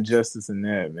see the injustice in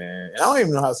that, man. And I don't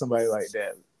even know how somebody like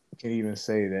that can even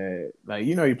say that. Like,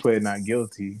 you pled not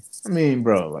guilty. I mean,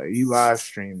 bro, like, you live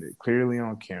streamed it clearly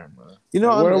on camera.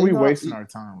 What are we wasting our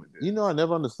time with this? I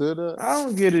never understood that. I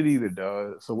don't get it either,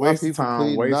 dog. So waste of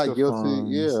time, waste not of guilty.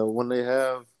 Funds. Yeah, when they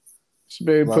have, should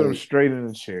be able to put them straight in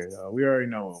the chair, dog. We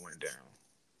already know what went down.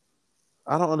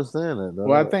 I don't understand that, though.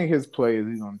 Well, I think his play is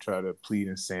he's gonna try to plead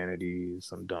insanity,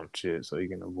 some dumb shit, so he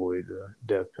can avoid the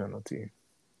death penalty.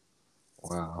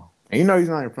 Wow. And he's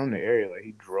not even from the area. Like,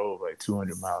 he drove like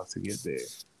 200 miles to get there.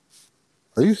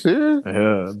 Are you serious?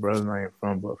 Yeah, brother's not even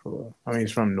from Buffalo. I mean,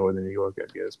 he's from northern New York, I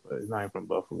guess, but he's not even from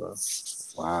Buffalo.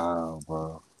 Wow,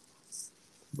 bro.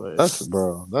 But that's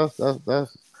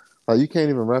like, you can't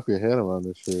even wrap your head around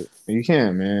this shit. You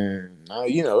can't, man.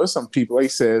 There's some people, like he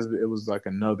says, it was like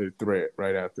another threat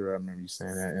right after. I remember you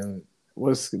saying that. And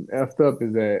what's effed up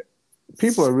is that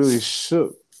people are really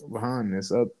shook behind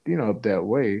this up that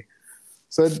way.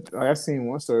 So I seen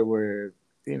one story where,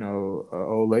 an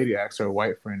old lady asked her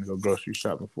white friend to go grocery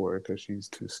shopping for her because she's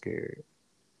too scared.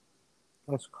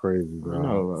 That's crazy, bro. I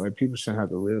know, like, people shouldn't have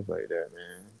to live like that,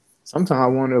 man. Sometimes I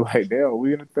wonder, like, damn, are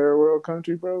we in a third world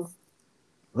country, bro?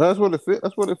 That's what it feels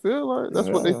like. That's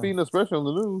what they feeding, especially on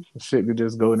the news. Shit could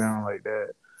just go down like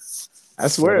that. I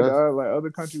swear, dog. Like other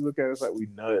countries look at us like we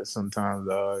nuts sometimes,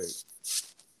 dog.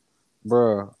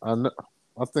 Bro, I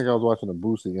think I was watching a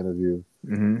Boosie interview.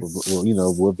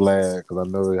 With Vlad, because I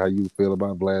know how you feel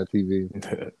about Vlad TV.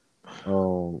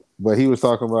 But he was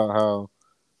talking about how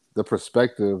the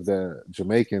perspective that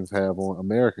Jamaicans have on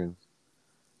Americans,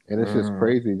 and it's just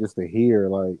crazy just to hear.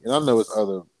 Like, and I know it's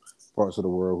other parts of the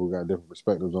world who got different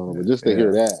perspectives on it, but just to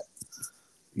hear that,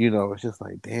 it's just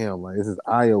like, damn, like this is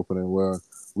eye opening. Where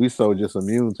we so just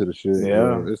immune to the shit.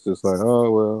 Yeah, it's just like, oh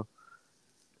well.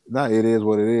 Not it is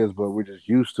what it is, but we're just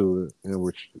used to it, and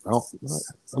I'm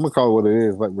gonna call it what it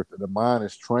is. Like the mind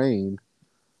is trained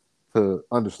to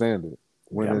understand it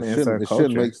when it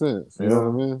shouldn't make sense. You know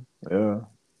what I mean? Yeah.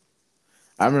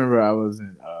 I remember I was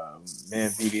in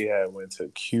Man VD had went to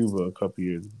Cuba a couple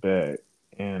years back,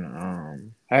 and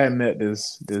I had met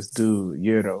this dude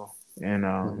Yero, and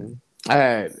I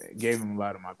had gave him a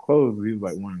lot of my clothes. He was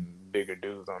like one of the bigger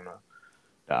dudes on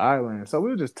the island, so we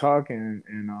were just talking,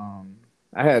 and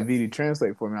I had VD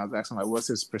translate for me. I was asking like, "What's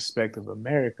his perspective of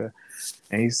America?"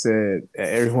 And he said that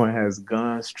everyone has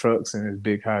guns, trucks, and there's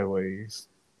big highways.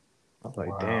 I was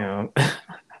like, "Damn."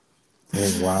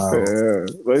 Wow. Yeah.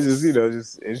 But it's just,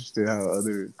 just interesting how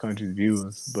other countries view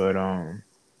us. But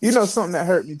something that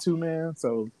hurt me too, man.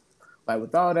 So like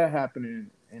with all that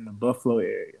happening in the Buffalo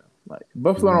area, like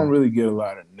Buffalo don't really get a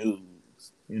lot of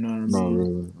news. You know what I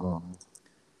mean? Not really.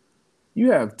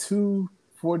 You have two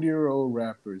 40-year-old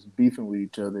rappers beefing with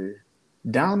each other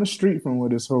down the street from where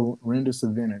this horrendous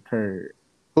event occurred.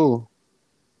 Who?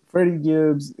 Freddie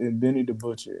Gibbs and Benny the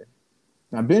Butcher.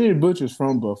 Now Benny the Butcher's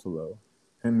from Buffalo.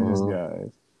 Him and his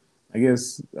guys. I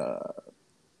guess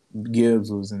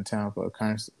Gibbs was in town for a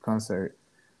concert.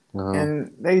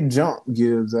 And they jumped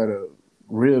Gibbs at a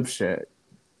rib shack.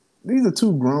 These are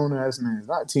two grown-ass men,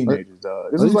 not teenagers,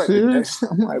 dog. This was like the next.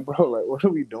 I'm like, bro, like, what are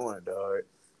we doing, dog?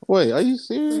 Wait, are you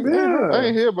serious? Yeah. I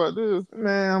ain't hear about this.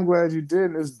 Man, I'm glad you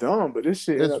didn't. It's dumb, but this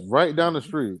shit... It's right down the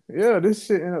street. Yeah, this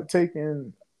shit ended up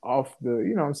taking off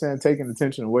taking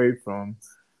attention away from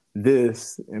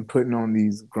this and putting on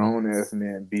these grown-ass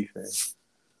men beefing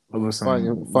over some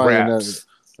raps.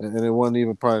 And it wasn't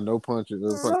even probably no punches. It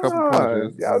was a couple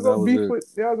punches.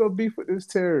 Y'all go beef with this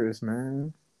terrorist,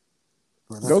 man.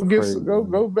 Bro,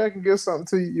 go back and get something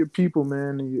to your people,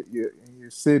 man, in your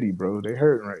city, bro. They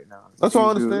hurting right now. That's all I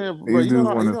understand. These dudes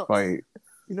want to fight.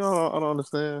 You know, I don't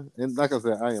understand. And like I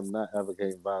said, I am not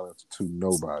advocating violence to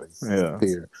nobody. Yeah.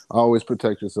 Here, always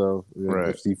protect yourself. Right.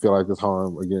 If you feel like there's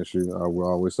harm against you, I will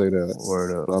always say that.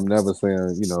 Word up. But I'm never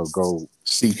saying, go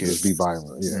seek it, be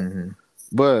violent. Yeah.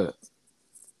 But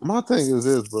my thing is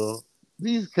this, bro.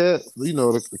 These cats,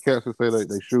 the cats that say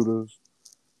they shooters,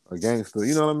 a gangster.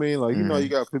 You know what I mean? Like, you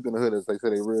got people in the hood that they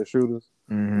say they real shooters.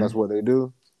 That's what they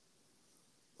do.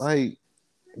 Like,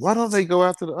 why don't they go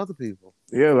after the other people?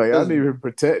 Yeah, like I need to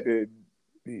protect it.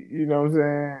 You know what I'm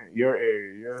saying? Your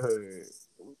area, your hood.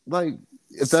 Like,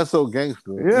 if that's so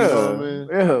gangster. Yeah. You know what I mean?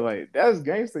 Yeah, like that's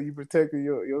gangster. You protecting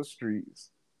your streets.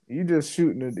 You just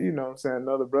shooting it, you know what I'm saying,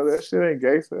 another brother. That shit ain't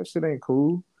gangster. That shit ain't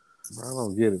cool. Bro, I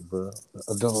don't get it, bro.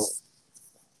 I don't.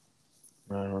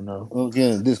 I don't know. Well,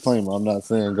 again, disclaimer, I'm not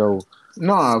saying go.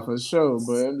 No, for sure.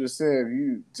 But I'm just saying, if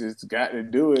you just got to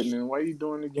do it, then why you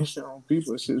doing it against your own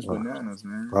people? Shit's bananas,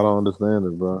 man. I don't understand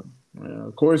it, bro. Yeah,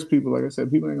 of course, people, like I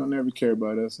said, people ain't gonna never care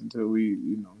about us until we,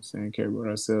 care about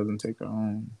ourselves and take our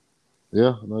own.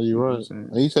 Yeah, no, you're right.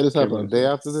 And you said this happened a day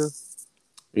after this?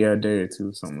 Yeah, a day or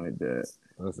two, something like that.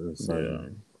 That's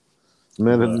insane. Yeah.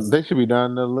 Man, they should be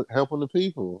down there helping the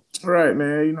people. Right,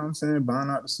 man. You know what I'm saying? Buying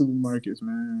out the supermarkets,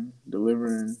 man.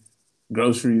 Delivering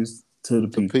groceries to the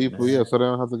people. Yeah, so they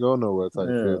don't have to go nowhere type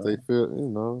shit. They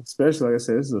feel, Especially, like I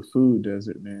said, this is a food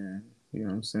desert, man. You know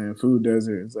what I'm saying? Food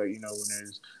desert is like, when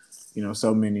there's,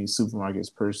 so many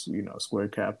supermarkets per, square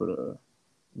capita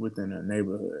within a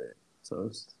neighborhood. So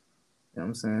it's, you know what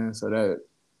I'm saying? So that,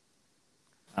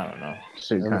 I don't know.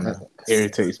 Shit kind of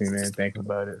irritates me, man, thinking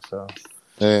about it. So.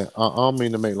 And I don't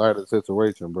mean to make light of the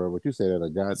situation, bro, but you said at a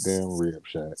goddamn rib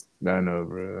shack. I know,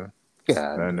 bro.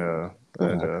 God. I know.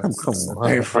 Come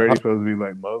on. Ain't Freddie supposed to be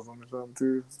like Muslim or something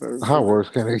too? How worse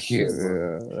can it get?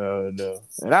 Yeah, I know.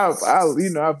 And I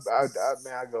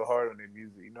go hard on their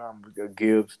music. I'm a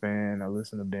Gibbs fan. I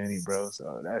listen to Benny, bro.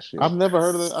 So that shit. I've never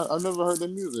heard of it. I've never heard their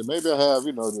music. Maybe I have,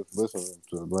 just listening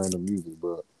to random music,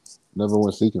 but never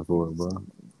went seeking for it, bro.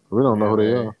 We don't know who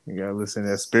they man, are. you gotta listen to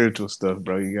that spiritual stuff,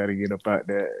 bro. You gotta get up out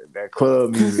that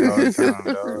club music all the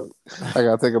time, dog. I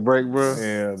gotta take a break, bro.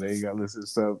 Yeah, man, you gotta listen to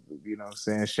stuff, you know what I'm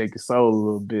saying, shake your soul a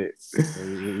little bit.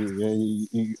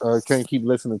 You can't keep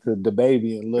listening to the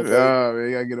baby and Lil Baby. Oh, man,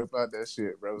 you gotta get up out that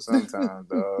shit, bro. Sometimes,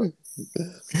 dog.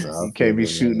 Nah, You can't be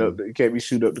shooting up. You can't be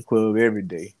shooting up the club every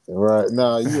day. Right.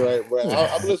 Nah, you right, bro.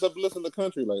 I've listened to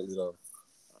country lately though.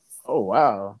 Oh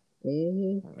wow.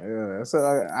 Mm-hmm. Yeah, so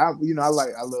I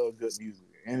love good music.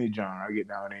 Any genre, I get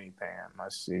down with anything. My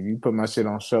shit, if you put my shit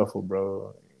on shuffle,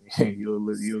 bro,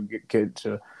 you'll catch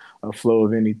a flow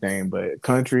of anything. But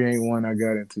country ain't one I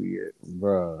got into yet,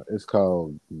 Bruh, it's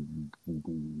called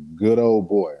Good Old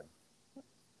Boy.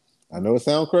 I know it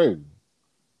sounds crazy,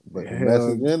 but the Hell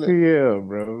message in it, yeah,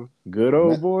 bro. Good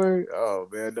old boy. Oh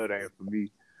man, no, that ain't for me.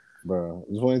 bro.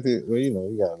 Just wanted to, well,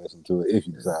 you gotta listen to it if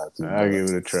you decide to. I'll give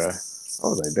it a try. I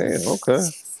was like, damn, okay.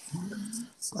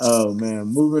 Oh man,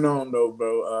 moving on though,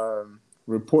 bro.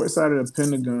 Reports out of the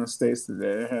Pentagon states that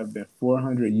there have been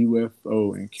 400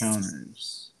 UFO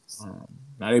encounters.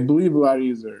 Now they believe a lot of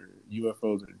these are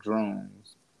UFOs or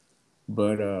drones,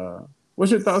 but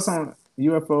what's your thoughts on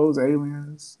UFOs,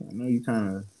 aliens? I know you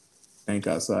kind of think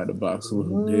outside the box a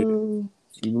little bit.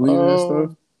 You believe in that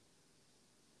stuff?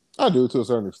 I do to a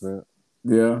certain extent.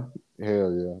 Yeah.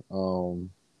 Hell yeah.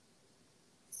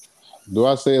 Do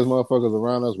I say as motherfuckers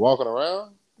around us walking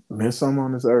around? There's some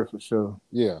on this earth for sure.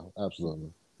 Yeah, absolutely.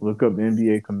 Look up the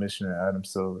NBA commissioner Adam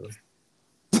Silver.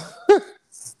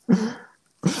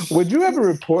 Would you ever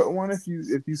report one if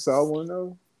you saw one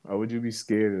though, or would you be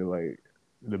scared of like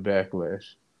the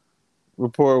backlash?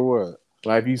 Report what?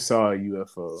 Like if you saw a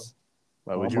UFO,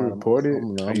 like would you report it?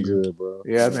 I'm good, bro.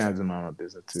 Yeah, I think I just mind my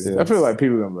business too. Yeah. I feel like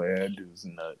people gonna be like, that dude's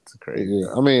nuts, crazy.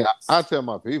 Yeah, I mean, I tell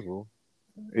my people.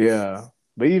 Yeah,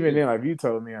 but even then, like if you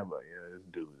told me, I'm like, yeah, this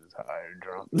dude is high or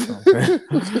drunk or something.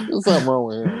 There's something wrong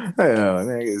with him. Yeah,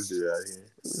 man, get this dude out here.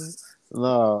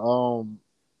 Nah,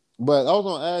 but I was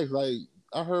gonna ask, like,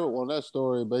 I heard on that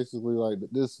story basically like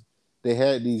this. They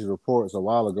had these reports a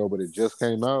while ago, but it just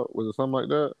came out. Was it something like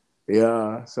that?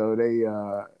 Yeah, so they,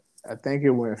 I think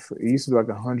it used to be like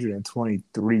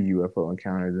 123 UFO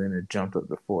encounters, then it jumped up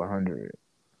to 400.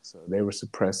 So they were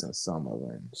suppressing some of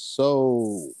them.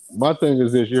 So my thing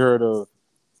is this: you heard of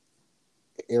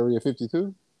Area 52?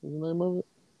 Is the name of it?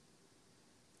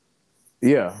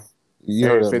 Yeah, you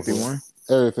Area heard 51.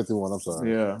 Area 51. I'm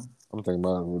sorry. Yeah, I'm thinking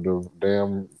about the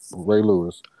damn Ray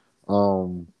Lewis.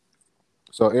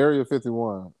 So Area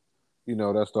 51. You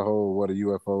know, that's the whole what a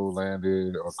UFO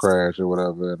landed or crashed or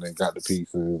whatever, and they got the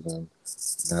pieces, and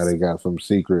now they got some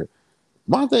secret.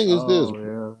 My thing is this: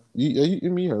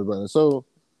 you heard about it. So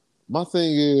my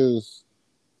thing is,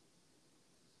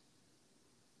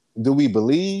 do we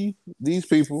believe these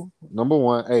people? Number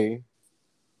one, A,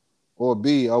 or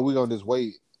B, are we gonna just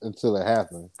wait until it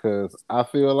happens? Because I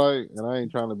feel like, and I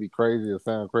ain't trying to be crazy or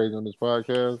sound crazy on this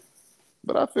podcast,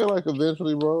 but I feel like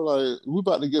eventually, bro, like we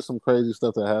about to get some crazy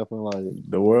stuff to happen. Like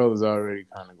the world is already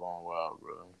kind of going wild,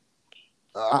 bro.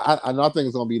 I know. I think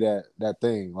it's gonna be that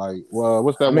thing. Like, well,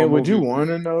 what's that? I mean, one would movie? you want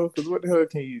to know? Because what the hell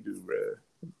can you do, bro?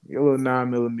 Your little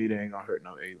 9mm ain't gonna hurt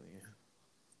no alien.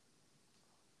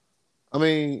 I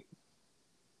mean,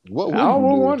 what would I you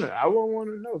wouldn't do? want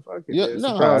to know. Fuck it. Yeah, Man.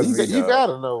 no, Me, you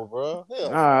gotta know, bro. Hell.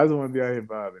 Nah, I just want to be out here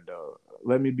vibing, dog.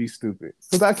 Let me be stupid,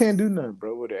 cause I can't do nothing,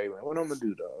 bro. With the alien, what I'm gonna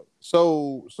do, dog?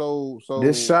 So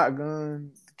This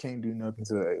shotgun can't do nothing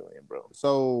to the alien, bro.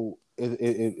 So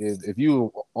if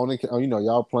you only, you know,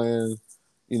 y'all playing,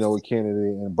 you know, with Kennedy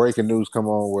and breaking news come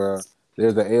on where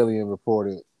there's an alien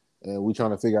reported and we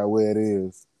trying to figure out where it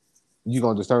is, you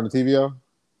gonna just turn the TV off?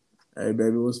 Hey,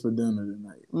 baby, what's for dinner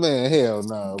tonight? Man, hell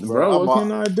no, bro. What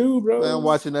can I do, bro? Man, I'm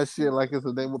watching that shit like it's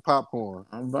a day with popcorn.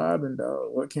 I'm vibing,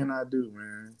 dog. What can I do,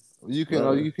 man? You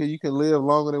can live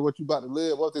longer than what you about to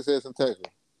live. What they says in Texas?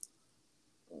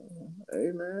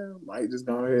 Hey man, might just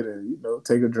go ahead and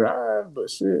take a drive, but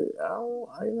shit, I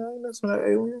ain't messing with that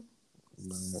alien.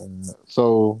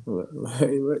 So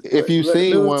if you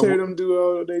see one, let them do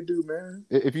all they do, man.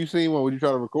 If you seen one, would you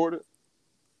try to record it?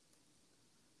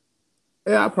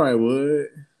 Yeah, I probably would.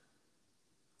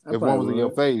 If one was in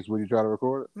your face, would you try to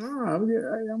record it? No,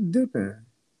 I'm dipping.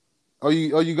 Are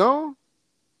you gone?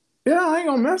 Yeah, I ain't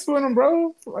gonna mess with them,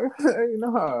 bro. Like, hey,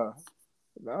 nah,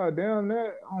 damn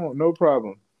that. Oh, no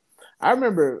problem. I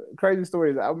remember crazy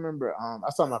stories. I remember I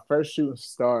saw my first shooting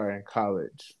star in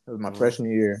college. It was my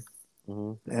freshman year,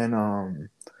 and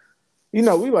we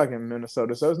like in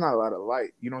Minnesota, so it's not a lot of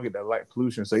light. You don't get that light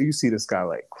pollution, so you see the sky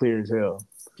like clear as hell.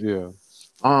 Yeah.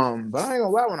 But I ain't gonna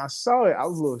lie. When I saw it, I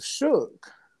was a little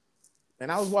shook,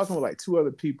 and I was walking with like two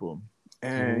other people,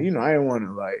 and I didn't want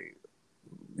to like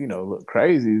look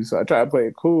crazy. So I tried to play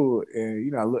it cool,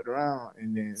 and I looked around,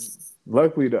 and then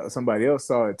luckily somebody else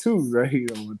saw it too, right? You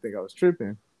don't think I was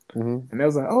tripping. Mm-hmm. And they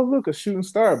was like, "Oh, look, a shooting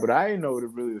star!" But I didn't know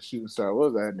what really a shooting star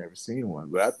was. I had never seen one,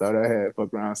 but I thought I had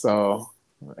fucked around saw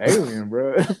alien,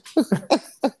 bro.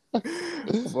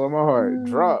 Boy, my heart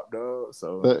dropped, dog.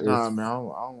 So nah, man, I don't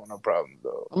want no problems,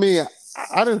 though. I mean,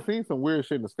 I done seen some weird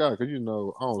shit in the sky because I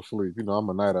don't sleep. I'm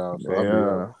a night owl, so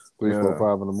I'll be up 3, 4,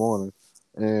 5 in the morning,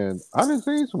 and I done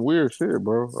seen some weird shit,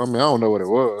 bro. I mean, I don't know what it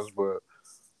was, but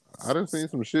I done seen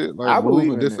some shit like I move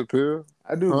believe and in it. disappear.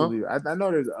 I do believe. I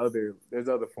know there's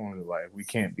other forms of life. We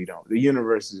can't beat on. The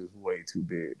universe is way too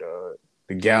big, dog.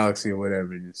 The galaxy or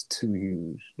whatever is too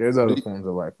huge. There's other forms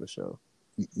of life for sure.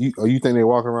 You think they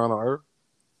walk around on Earth?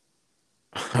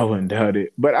 I wouldn't doubt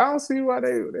it, but I don't see why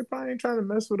they probably ain't trying to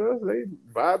mess with us. They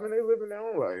vibing, they living their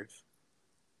own life.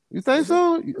 You think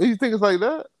so? You think it's like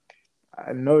that?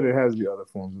 I know there has to be other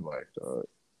forms of life, dog.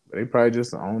 But they probably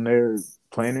just on their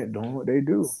planet doing what they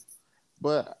do.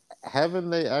 But haven't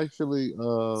they actually?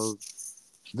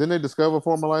 Didn't they discover a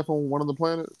form of life on one of the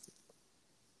planets?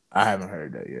 I haven't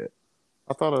heard that yet.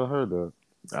 I thought I heard that.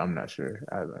 I'm not sure.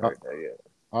 I haven't heard that yet.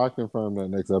 I'll confirm that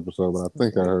next episode, but I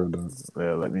think I heard that.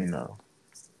 Well, let me know.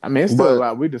 I mean, it's still a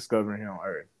lot we're discovering here on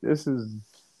Earth.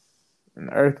 And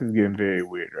Earth is getting very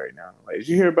weird right now. Like, did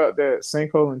you hear about that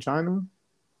sinkhole in China?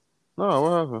 No,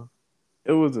 what happened?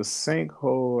 It was a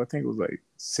sinkhole. I think it was like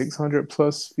 600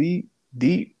 plus feet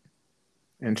deep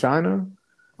in China.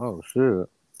 Oh shit!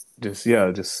 Just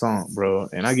sunk, bro.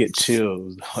 And I get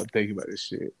chills thinking about this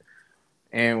shit.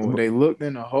 And when they looked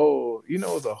in the hole, it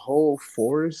was a whole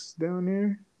forest down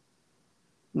there.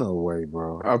 No way,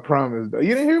 bro. I promise. Though.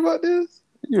 You didn't hear about this?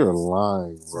 You're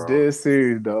lying, bro. Dead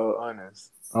serious, dog.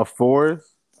 Honest. A forest?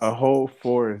 A whole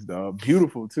forest, dog.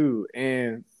 Beautiful too.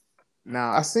 And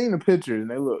now I seen the pictures and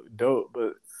they look dope,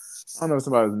 but I don't know if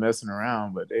somebody was messing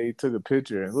around, but they took a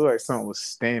picture and it looked like something was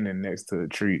standing next to a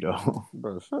tree, though.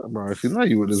 Bro, shut up, bro. See, now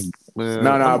you were just man.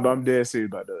 No, but I'm dead serious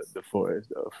about the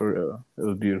forest, though. For real, it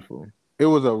was beautiful. It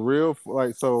was a real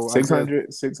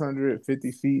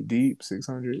 650 feet deep,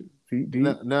 600 feet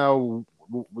deep. Now,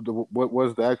 what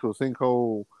was the actual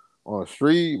sinkhole on a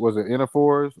street? Was it in a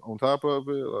forest on top of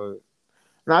it? No,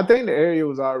 I think the area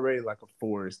was already like a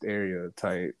forest area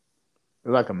type. It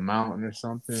was like a mountain or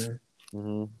something.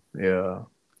 Mm-hmm. Yeah.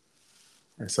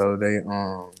 And so they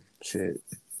shit.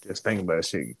 Just thinking about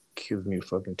shit gives me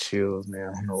fucking chills, man.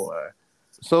 I don't know why.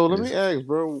 So let me ask,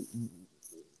 bro.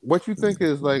 What you think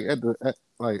is like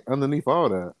like underneath all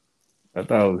that? I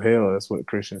thought it was hell. That's what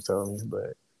Christians told me,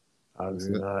 but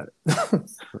obviously not.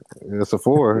 It's a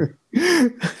forest. I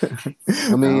mean,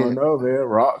 I don't know, man.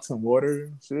 Rocks and water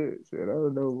and shit. I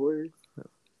don't know, boy.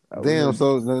 Damn.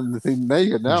 So then, see,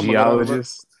 now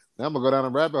geologist. I'm gonna go down a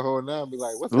rabbit hole now and be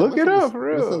like, "What's look it up for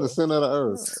real? What's in the center of the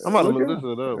earth?" I'm about to look this up.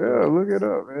 Yeah, look it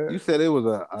up, man. You said it was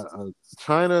a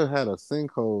China had a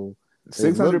sinkhole.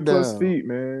 600 plus feet,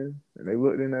 man. And they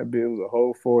looked in that bit. It was a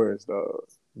whole forest, dog.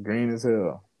 Green as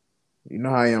hell. You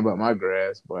know how I am about my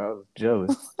grass, boy. I was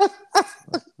jealous. I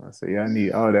said, yeah, I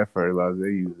need all that fertilizer they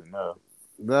using now.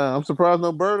 Nah, I'm surprised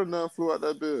no bird or nothing flew out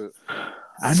that bit.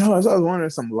 I know. I was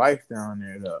wondering some life down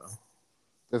there, though.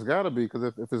 There's got to be,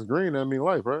 because if it's green, that means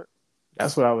life, right?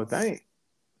 That's what I would think.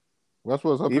 That's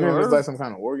what's up. Even if it's like some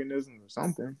kind of organism or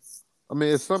something. I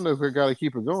mean, it's something that's got to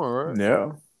keep it going, right?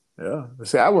 Yeah. Yeah.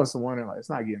 See, I wasn't wondering, like, it's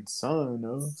not getting sun,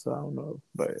 though, so I don't know.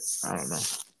 But I don't know.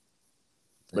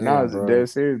 But now it's dead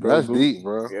serious, bro. That's deep,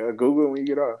 bro. Yeah, Google it when you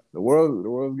get off. The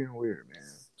world's getting weird, man.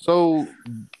 So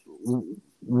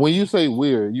when you say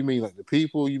weird, you mean like the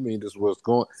people? You mean just what's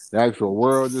going? The actual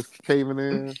world just caving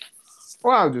in?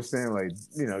 Well, I was just saying, like,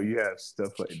 you have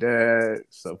stuff like that,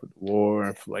 stuff with war,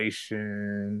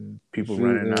 inflation, people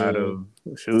running out of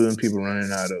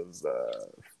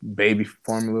baby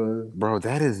formula. Bro,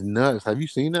 that is nuts. Have you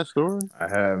seen that story? I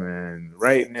have, man.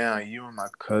 Right now, you and my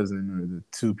cousin are the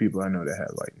two people I know that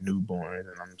have like newborns,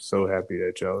 and I'm so happy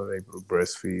that y'all are able to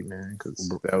breastfeed, man, because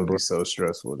that would be so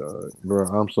stressful, dog. Bro,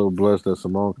 I'm so blessed that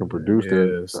Simone can produce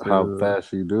that. How fast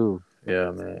she do?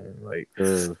 Yeah, man. Like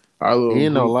our little he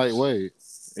ain't no lightweight.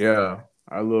 Yeah.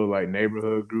 Our little like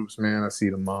neighborhood groups, man. I see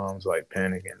the moms like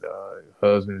panicking, dog.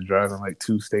 Husbands driving like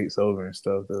 2 states over and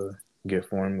stuff to get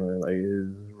formula. Like,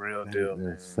 it's a real deal,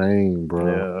 man. Insane,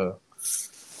 bro.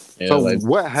 Yeah. So like,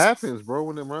 what happens, bro,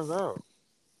 when it runs out?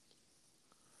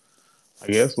 I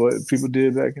guess what people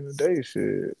did back in the day,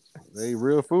 shit. They eat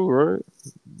real food, right?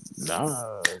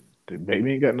 Nah, the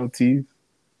baby ain't got no teeth.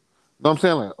 No, I'm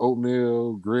saying like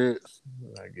oatmeal, grits.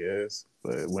 I guess,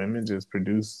 but women just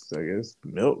produce, I guess,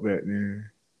 milk back then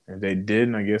If they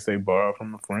didn't, I guess they borrowed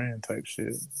from a friend type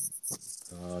shit.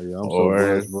 Yeah, I'm so Or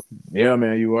blessed, bro. yeah,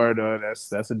 man, you are though.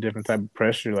 That's a different type of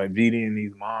pressure. Like being in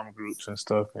these mom groups and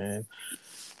stuff, and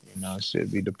it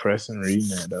should be depressing reading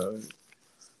that, dog.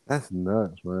 That's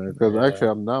nuts, man. Because Yeah. actually,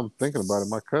 I'm thinking about it.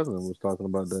 My cousin was talking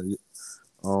about that.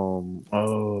 Oh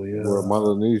Where my yeah.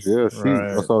 little niece, yeah,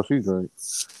 Right. that's all she drank,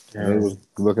 and they was Dang.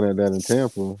 looking at that in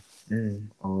Tampa.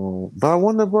 Mm. But I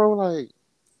wonder, bro, like,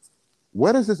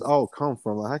 where does this all come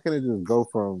from? Like, how can it just go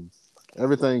from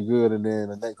everything good and then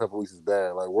the next couple weeks is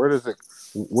bad? Like, where's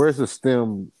the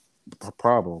stem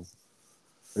problem?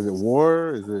 Is it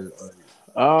war? Is it like,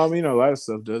 A lot of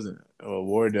stuff doesn't.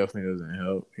 War definitely doesn't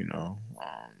help.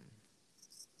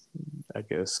 I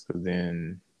guess because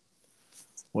then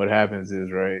what happens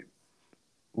is right.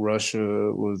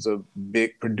 Russia was a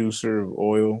big producer of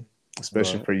oil,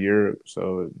 especially right, for Europe.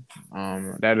 So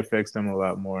that affects them a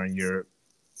lot more in Europe.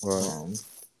 right? Um,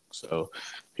 so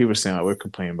people are saying like we're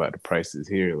complaining about the prices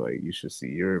here. Like you should see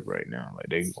Europe right now. Like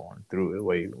they going through it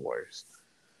way even worse.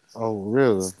 Oh,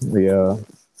 really? Yeah.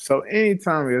 So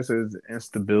anytime there's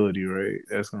instability, right,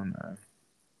 that's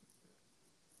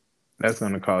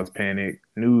gonna cause panic.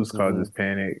 News Mm-hmm. causes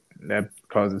panic. That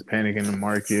causes panic in the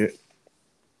market.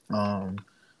 Um,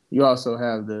 you also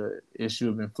have the issue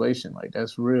of inflation. Like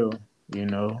that's real. You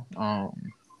know,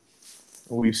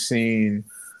 we've seen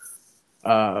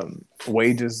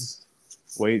wages,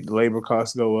 labor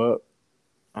costs go up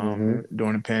Mm-hmm.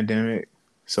 during the pandemic.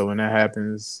 So when that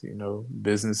happens,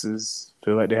 businesses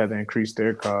feel like they have to increase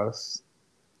their costs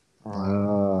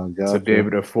Ah, to be gotcha.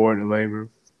 able to afford the labor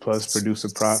plus produce a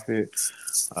profit.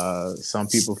 Some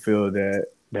people feel that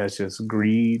that's just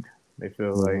greed. They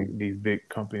feel like Mm-hmm. these big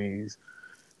companies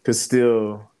could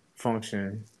still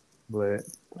function, but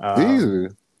Easy.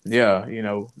 yeah,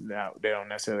 now they don't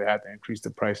necessarily have to increase the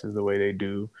prices the way they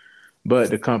do. But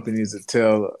the companies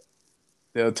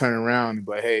they'll turn around and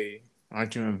be like, "Hey,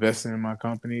 aren't you investing in my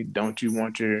company? Don't you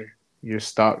want your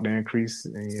stock to increase?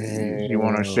 And you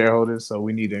want our Damn. shareholders, so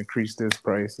we need to increase this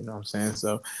price." You know what I'm saying?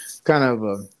 So, kind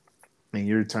of in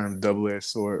your term, double-edged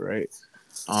sword, right?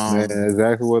 Man,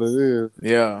 exactly what it is.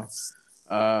 Yeah.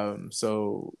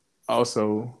 So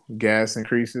also gas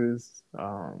increases.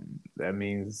 That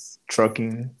means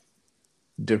trucking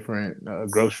different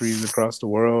groceries across the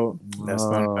world. That's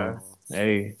gonna Oh,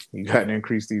 hey, you got to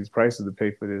increase these prices to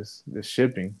pay for this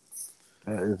shipping.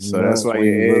 that is So that's nuts why when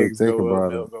you your really eggs think go up,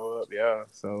 about it. milk go up. Yeah.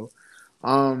 So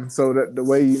that the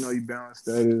way you balance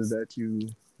that is that you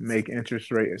make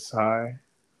interest rates high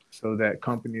so that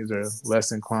companies are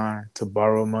less inclined to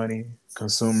borrow money,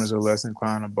 consumers are less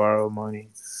inclined to borrow money,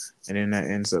 and then that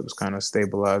ends up kind of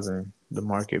stabilizing the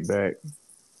market back,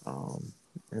 um,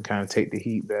 and kind of take the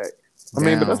heat back I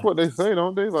mean, that's down. what they say,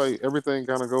 don't they? Like everything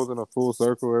kind of goes in a full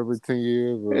circle every 10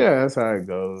 years. Or... Yeah, that's how it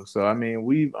goes. So I mean,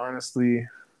 we've honestly,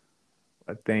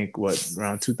 I think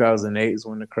around 2008 is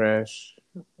when the crash.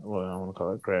 Well, I don't want to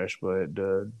call it crash, but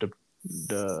the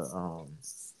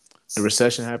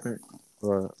recession happened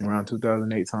Right. around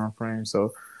 2008 time frame.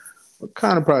 So we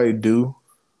kind of probably do.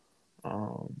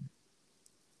 Um,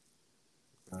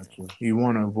 Gotcha. you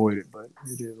want to avoid it, but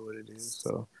it is what it is.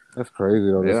 So That's crazy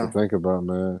though, just to yeah, think about,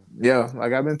 man. yeah.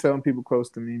 Like I've been telling people close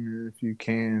to me, man, if you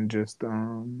can, just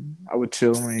I would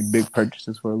chill on any big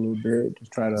purchases for a little bit.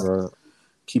 Just try to Right.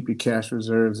 keep your cash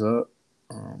reserves up,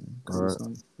 because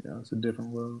Right. it's a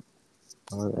different world.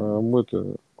 I'm with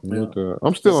that. I'm with Yeah, that.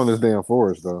 I'm still on this damn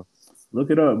forest though. look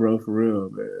it up, bro, for real,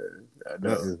 man. I That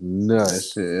know is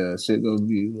nuts. shit gonna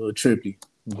be a little trippy,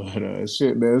 but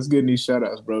shit, man, let's get these shout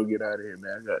outs, bro. Get out of here,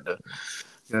 man.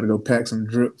 Gotta go pack some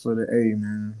drip for the A,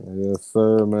 man. Yes,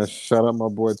 sir, man. Shout out my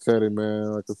boy Teddy,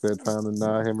 man. Like I said, time to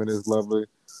nod him and his lovely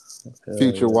Hell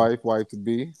future yeah, wife to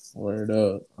be. word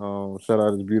up, Shout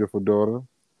out his beautiful daughter.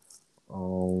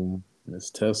 Um, Miss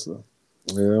Tesla.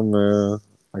 yeah, man.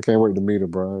 I can't wait to meet her,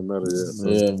 bro. I ain't met her yet, so.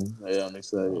 Yeah, yeah, I'm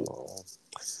excited.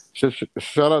 Um,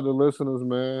 shout out to listeners,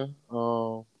 man.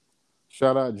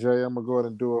 Shout out Jay. I'm gonna go ahead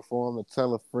and do it for him. And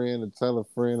tell a friend, and tell a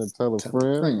friend, and tell a Tell a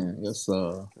friend. friend, yes,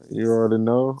 sir. You already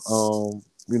know.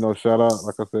 Shout out,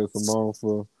 like I said, Simone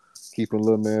for keeping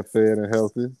little man fed and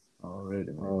healthy.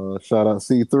 Already, man. Shout out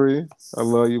C3. I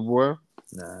love you, boy. All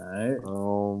right.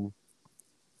 Um,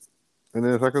 and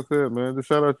then, like I said, man, just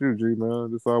shout out you, G,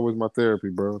 man. This always my therapy,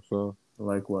 bro. So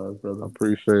Likewise, I brother.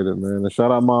 appreciate it, man. And shout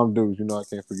out Mom Dukes. You know I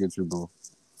can't forget you, bro.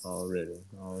 Already.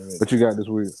 What you got this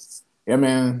week? Yeah,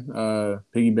 man.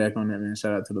 Piggyback on that, man.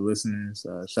 Shout out to the listeners.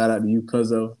 Shout out to you,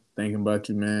 Cuzzo. Thinking about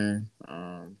you, man.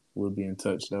 We'll be in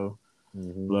touch though.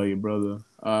 Mm-hmm. Love you, brother.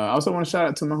 I also want to shout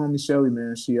out to my homie Shelly,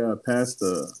 man. She passed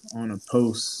on a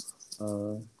post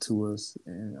to us,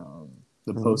 and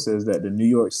The post says that the New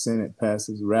York Senate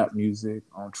passes rap music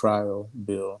on trial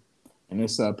bill, and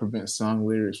this prevents song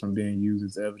lyrics from being used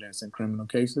as evidence in criminal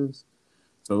cases.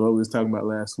 So what we was talking about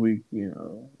last week,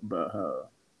 about how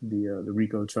the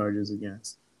RICO charges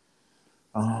against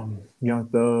Young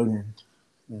Thug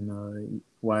and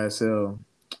YSL,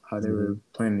 how they were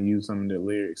planning to use some of their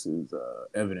lyrics as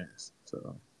evidence.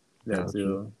 So that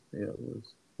bill,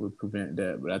 would prevent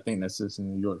that. But I think that's just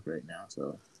in New York right now.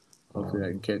 So hopefully I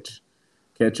can catch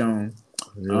on.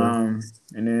 Yeah.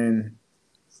 And then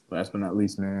last but not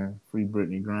least, man, free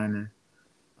Brittany Griner.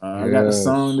 I got the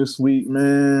song this week,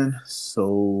 man.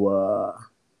 So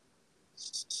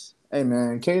hey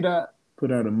man, K-Dot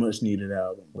put out a much needed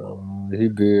album, bro. He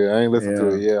did. I ain't listened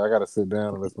to it yet. I gotta sit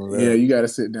down and listen to that. Yeah, you gotta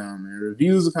sit down, man.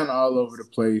 Reviews are kind of all over the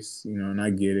place, and I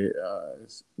get it.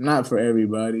 It's not for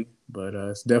everybody, but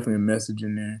it's definitely a message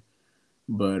in there.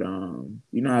 But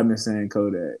I've been saying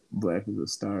Kodak Black is a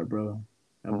star, bro.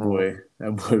 That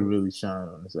boy really shined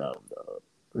on this album, dog.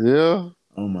 Yeah.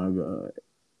 Oh my god,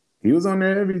 he was on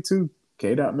there every two.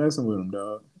 K-Dot messing with him,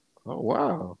 dog. Oh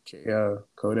wow.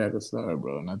 Kodak a star,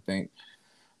 bro, and I think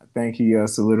he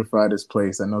solidified his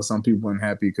place. I know some people weren't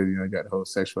happy because he got the whole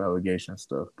sexual allegation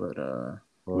stuff, but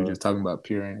we're just talking about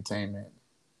pure entertainment.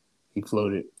 He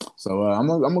floated. So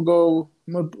we're gonna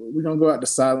go out to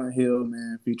Silent Hill,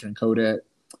 man, featuring Kodak.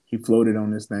 He floated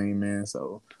on this thing, man.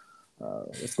 So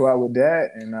let's go out with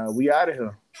that, and we out of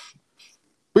here.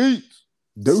 Peace.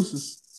 Deuces.